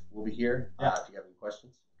always, we'll be here. If you have any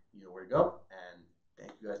questions, you know where to go. And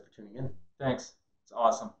thank you guys for tuning in. Thanks. It's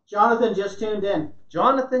awesome. Jonathan just tuned in.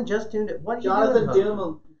 What are you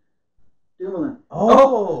doing? Dumoulin.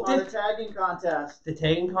 Oh, on the tagging contest. The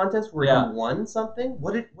tagging contest where you won something?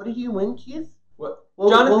 What did you win, Keith? What?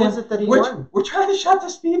 Jonathan, what was it that he won? We're trying to shut the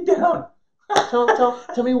speed down.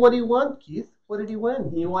 Tell me what he won, Keith. What did he win?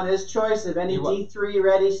 He won his choice of any D3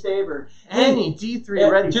 ready Saber. Any D3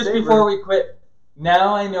 ready Just Saber. Before we quit,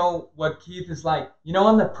 now I know what Keith is like.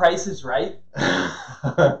 On The Price is Right?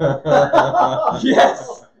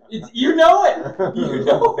 Yes. You know it. You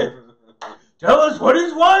know it. Tell us what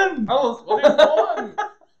he's won.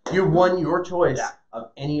 You won your choice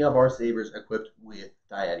of any of our sabers equipped with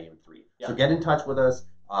Diatium 3. So get in touch with us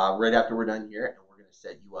right after we're done here, and we're going to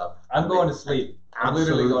set you up. I'm going to sleep. I'm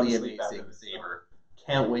literally going to sleep. Amazing saber.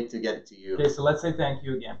 Can't wait to get it to you. Okay, so let's say thank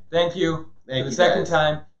you again. Thank you for the second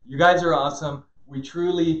time. You guys are awesome. We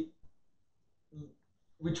truly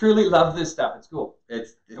love this stuff. It's cool. And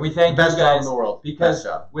we thank you guys in the world. Because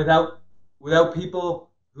without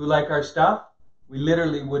people who like our stuff, we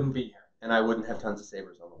literally wouldn't be here. And I wouldn't have tons of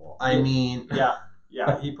sabers on the wall. I mean...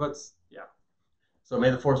 he puts... So may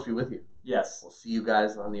the force be with you. Yes. We'll see you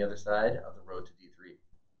guys on the other side of the road to D3.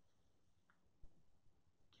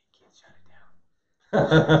 Can't shut it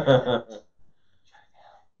down.